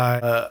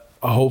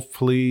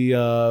 hopefully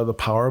the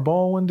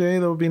Powerball one day.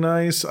 That would be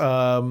nice.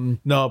 No,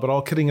 but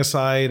all kidding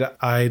aside,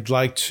 I'd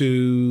like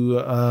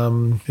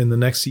to in the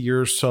next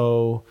year or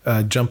so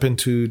jump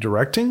into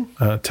directing,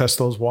 test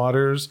those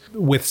waters.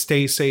 With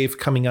Stay Safe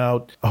coming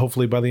out,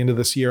 hopefully by the end of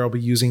this year, I'll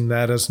be using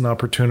that as an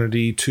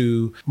opportunity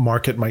to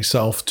market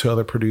myself to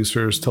other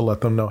producers to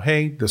let them know,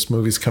 hey, this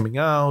movie's coming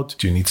out.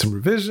 Do you need some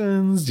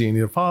revisions? Do you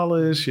need a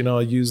polish?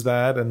 I'll use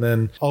that, and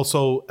then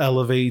also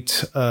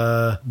elevate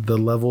the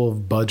level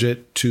of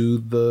budget to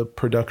the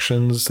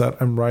productions that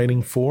I'm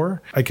writing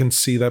for. I can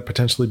see that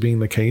potentially being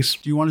the case.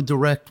 Do you want to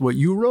direct what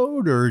you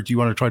wrote, or do you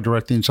want to try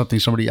directing something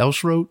somebody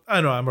else wrote? I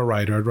know I'm a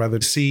writer. I'd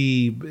rather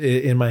see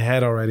it in my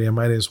head already. I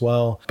might as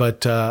well.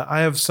 But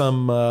I have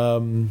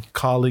some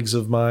colleagues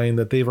of mine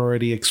that they've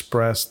already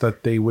expressed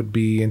that they would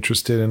be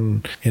interested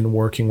in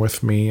working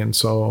with me. And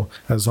so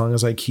as long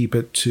as I keep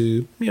it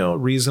to,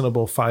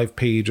 reasonable 5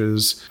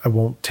 pages, I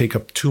won't take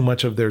up too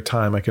much of their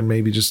time. I can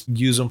maybe just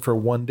use them for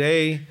one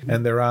day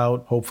and they're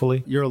out,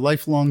 hopefully. You're a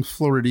lifelong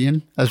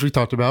Floridian, as we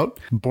talked about,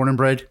 born and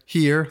bred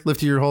here,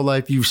 lived here your whole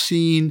life. You've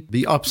seen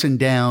the ups and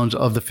downs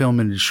of the film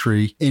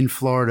industry in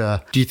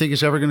Florida. Do you think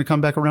it's ever going to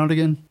come back around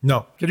again?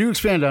 No. Could you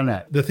expand on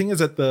that? The thing is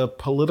that the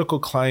political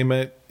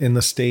climate in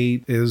the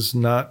state is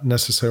not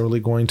necessarily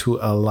going to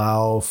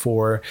allow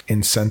for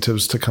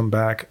incentives to come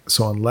back.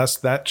 So unless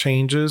that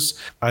changes,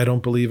 I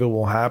don't believe it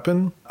will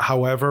happen.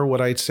 However, what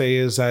I'd say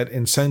is that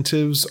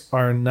incentives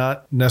are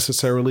not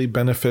necessarily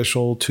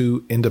beneficial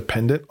to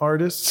independent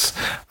artists.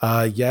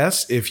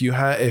 Yes, if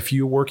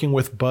you're working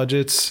with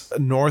budgets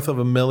north of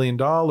 $1 million,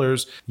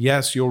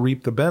 yes, you'll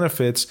reap the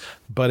benefits.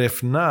 But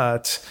if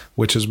not,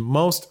 which is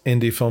most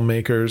indie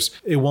filmmakers,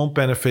 it won't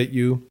benefit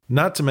you.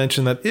 Not to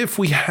mention that if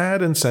we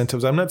had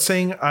incentives, I'm not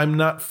saying I'm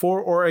not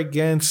for or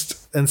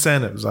against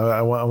incentives.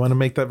 I want to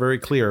make that very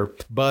clear.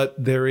 But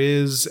there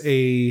is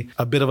a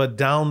bit of a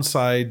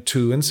downside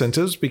to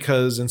incentives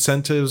because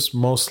incentives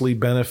mostly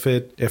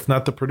benefit, if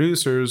not the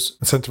producers,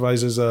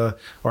 incentivizes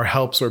or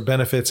helps or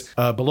benefits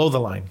below the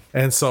line.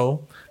 And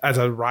so as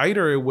a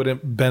writer, it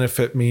wouldn't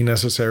benefit me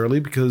necessarily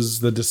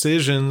because the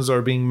decisions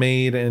are being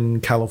made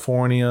in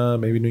California,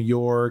 maybe New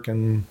York,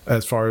 and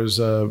as far as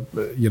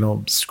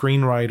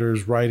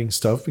screenwriters writing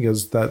stuff,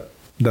 because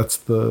that's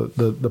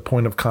the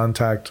point of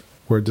contact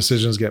where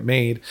decisions get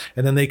made.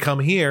 And then they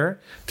come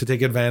here to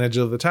take advantage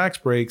of the tax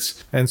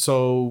breaks. And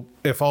so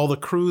if all the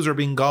crews are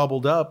being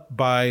gobbled up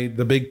by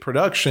the big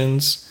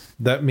productions,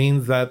 that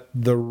means that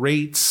the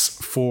rates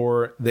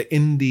for the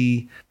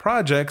indie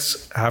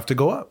projects have to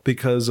go up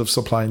because of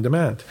supply and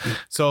demand.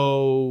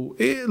 So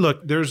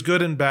look, there's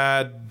good and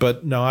bad,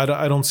 but no,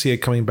 I don't see it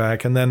coming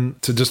back. And then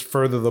to just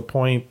further the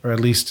point, or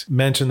at least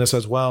mention this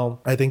as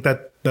well, I think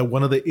that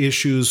one of the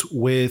issues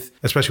with,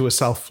 especially with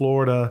South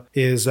Florida,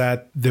 is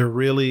that there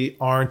really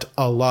aren't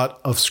a lot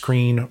of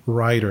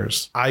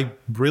screenwriters. I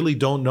really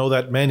don't know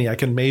that many. I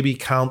can maybe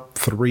count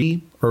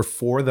 3 or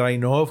 4 that I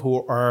know of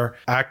who are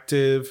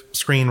active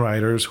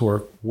screenwriters who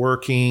are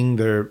working,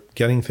 they're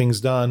getting things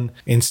done.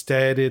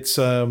 Instead, it's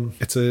a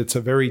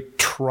very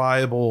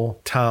tribal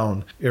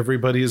town.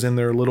 Everybody is in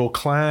their little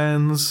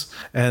clans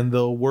and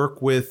they'll work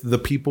with the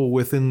people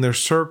within their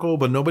circle,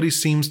 but nobody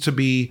seems to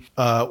be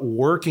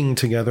working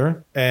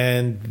together.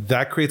 And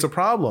that creates a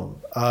problem.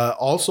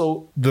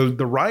 Also,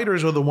 the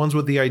writers are the ones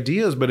with the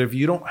ideas, but if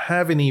you don't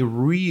have any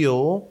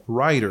real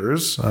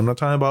writers, I'm not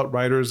talking about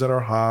writers that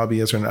are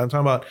hobbyists, I'm talking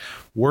about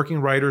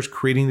working writers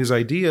creating these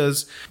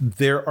ideas,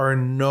 there are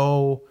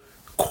no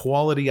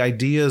quality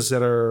ideas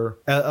that are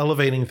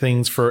elevating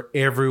things for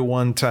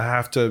everyone to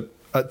have to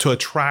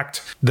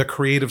attract the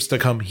creatives to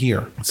come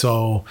here.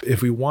 So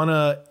if we want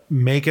to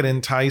make it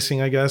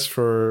enticing, I guess,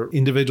 for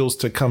individuals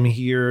to come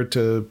here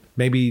to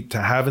maybe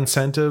to have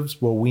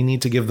incentives, well, we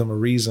need to give them a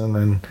reason.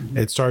 And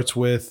it starts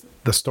with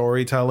the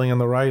storytelling and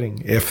the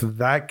writing. If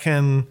that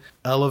can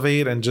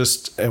elevate and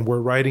we're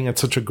writing at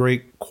such a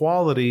great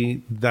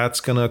quality,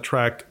 that's going to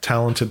attract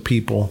talented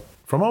people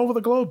from all over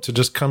the globe to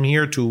just come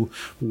here to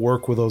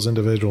work with those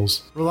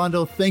individuals.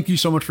 Rolando, thank you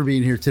so much for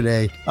being here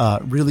today.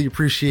 Really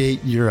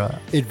appreciate your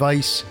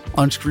advice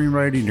on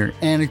screenwriting, your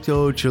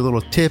anecdotes, your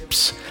little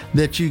tips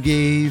that you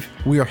gave.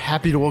 We are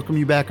happy to welcome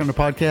you back on the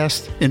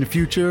podcast in the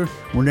future,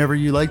 whenever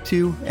you like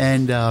to,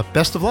 and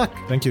best of luck.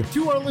 Thank you.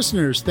 To our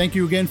listeners, thank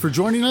you again for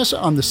joining us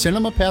on the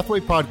Cinema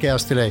Pathway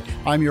podcast today.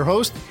 I'm your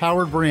host,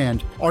 Howard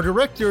Brand. Our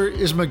director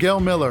is Miguel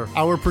Miller.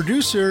 Our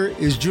producer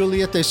is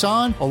Juliette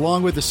Desan,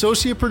 along with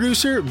associate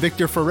producer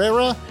Victor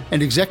Ferreira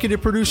and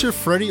executive producer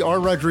Freddie R.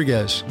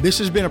 Rodriguez. This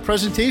has been a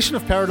presentation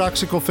of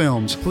Paradoxical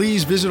Films.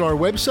 Please visit our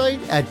website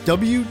at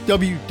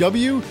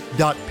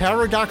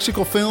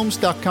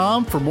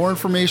www.paradoxicalfilms.com for more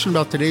information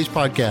about today's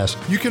podcast.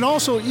 You can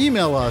also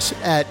email us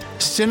at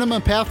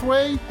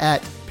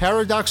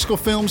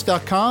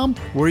cinemapathway@paradoxicalfilms.com,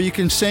 where you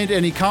can send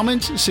any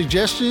comments,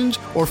 suggestions,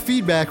 or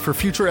feedback for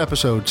future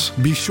episodes.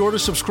 Be sure to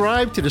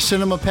subscribe to the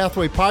Cinema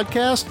Pathway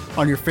podcast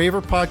on your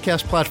favorite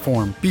podcast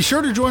platform. Be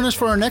sure to join us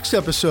for our next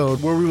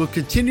episode, where we will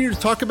continue to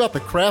talk about the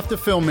craft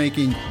of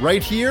filmmaking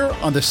right here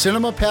on the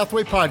Cinema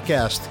Pathway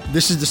podcast.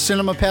 This is the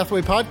Cinema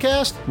Pathway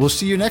podcast. We'll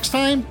see you next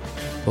time.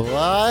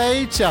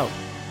 Lights out.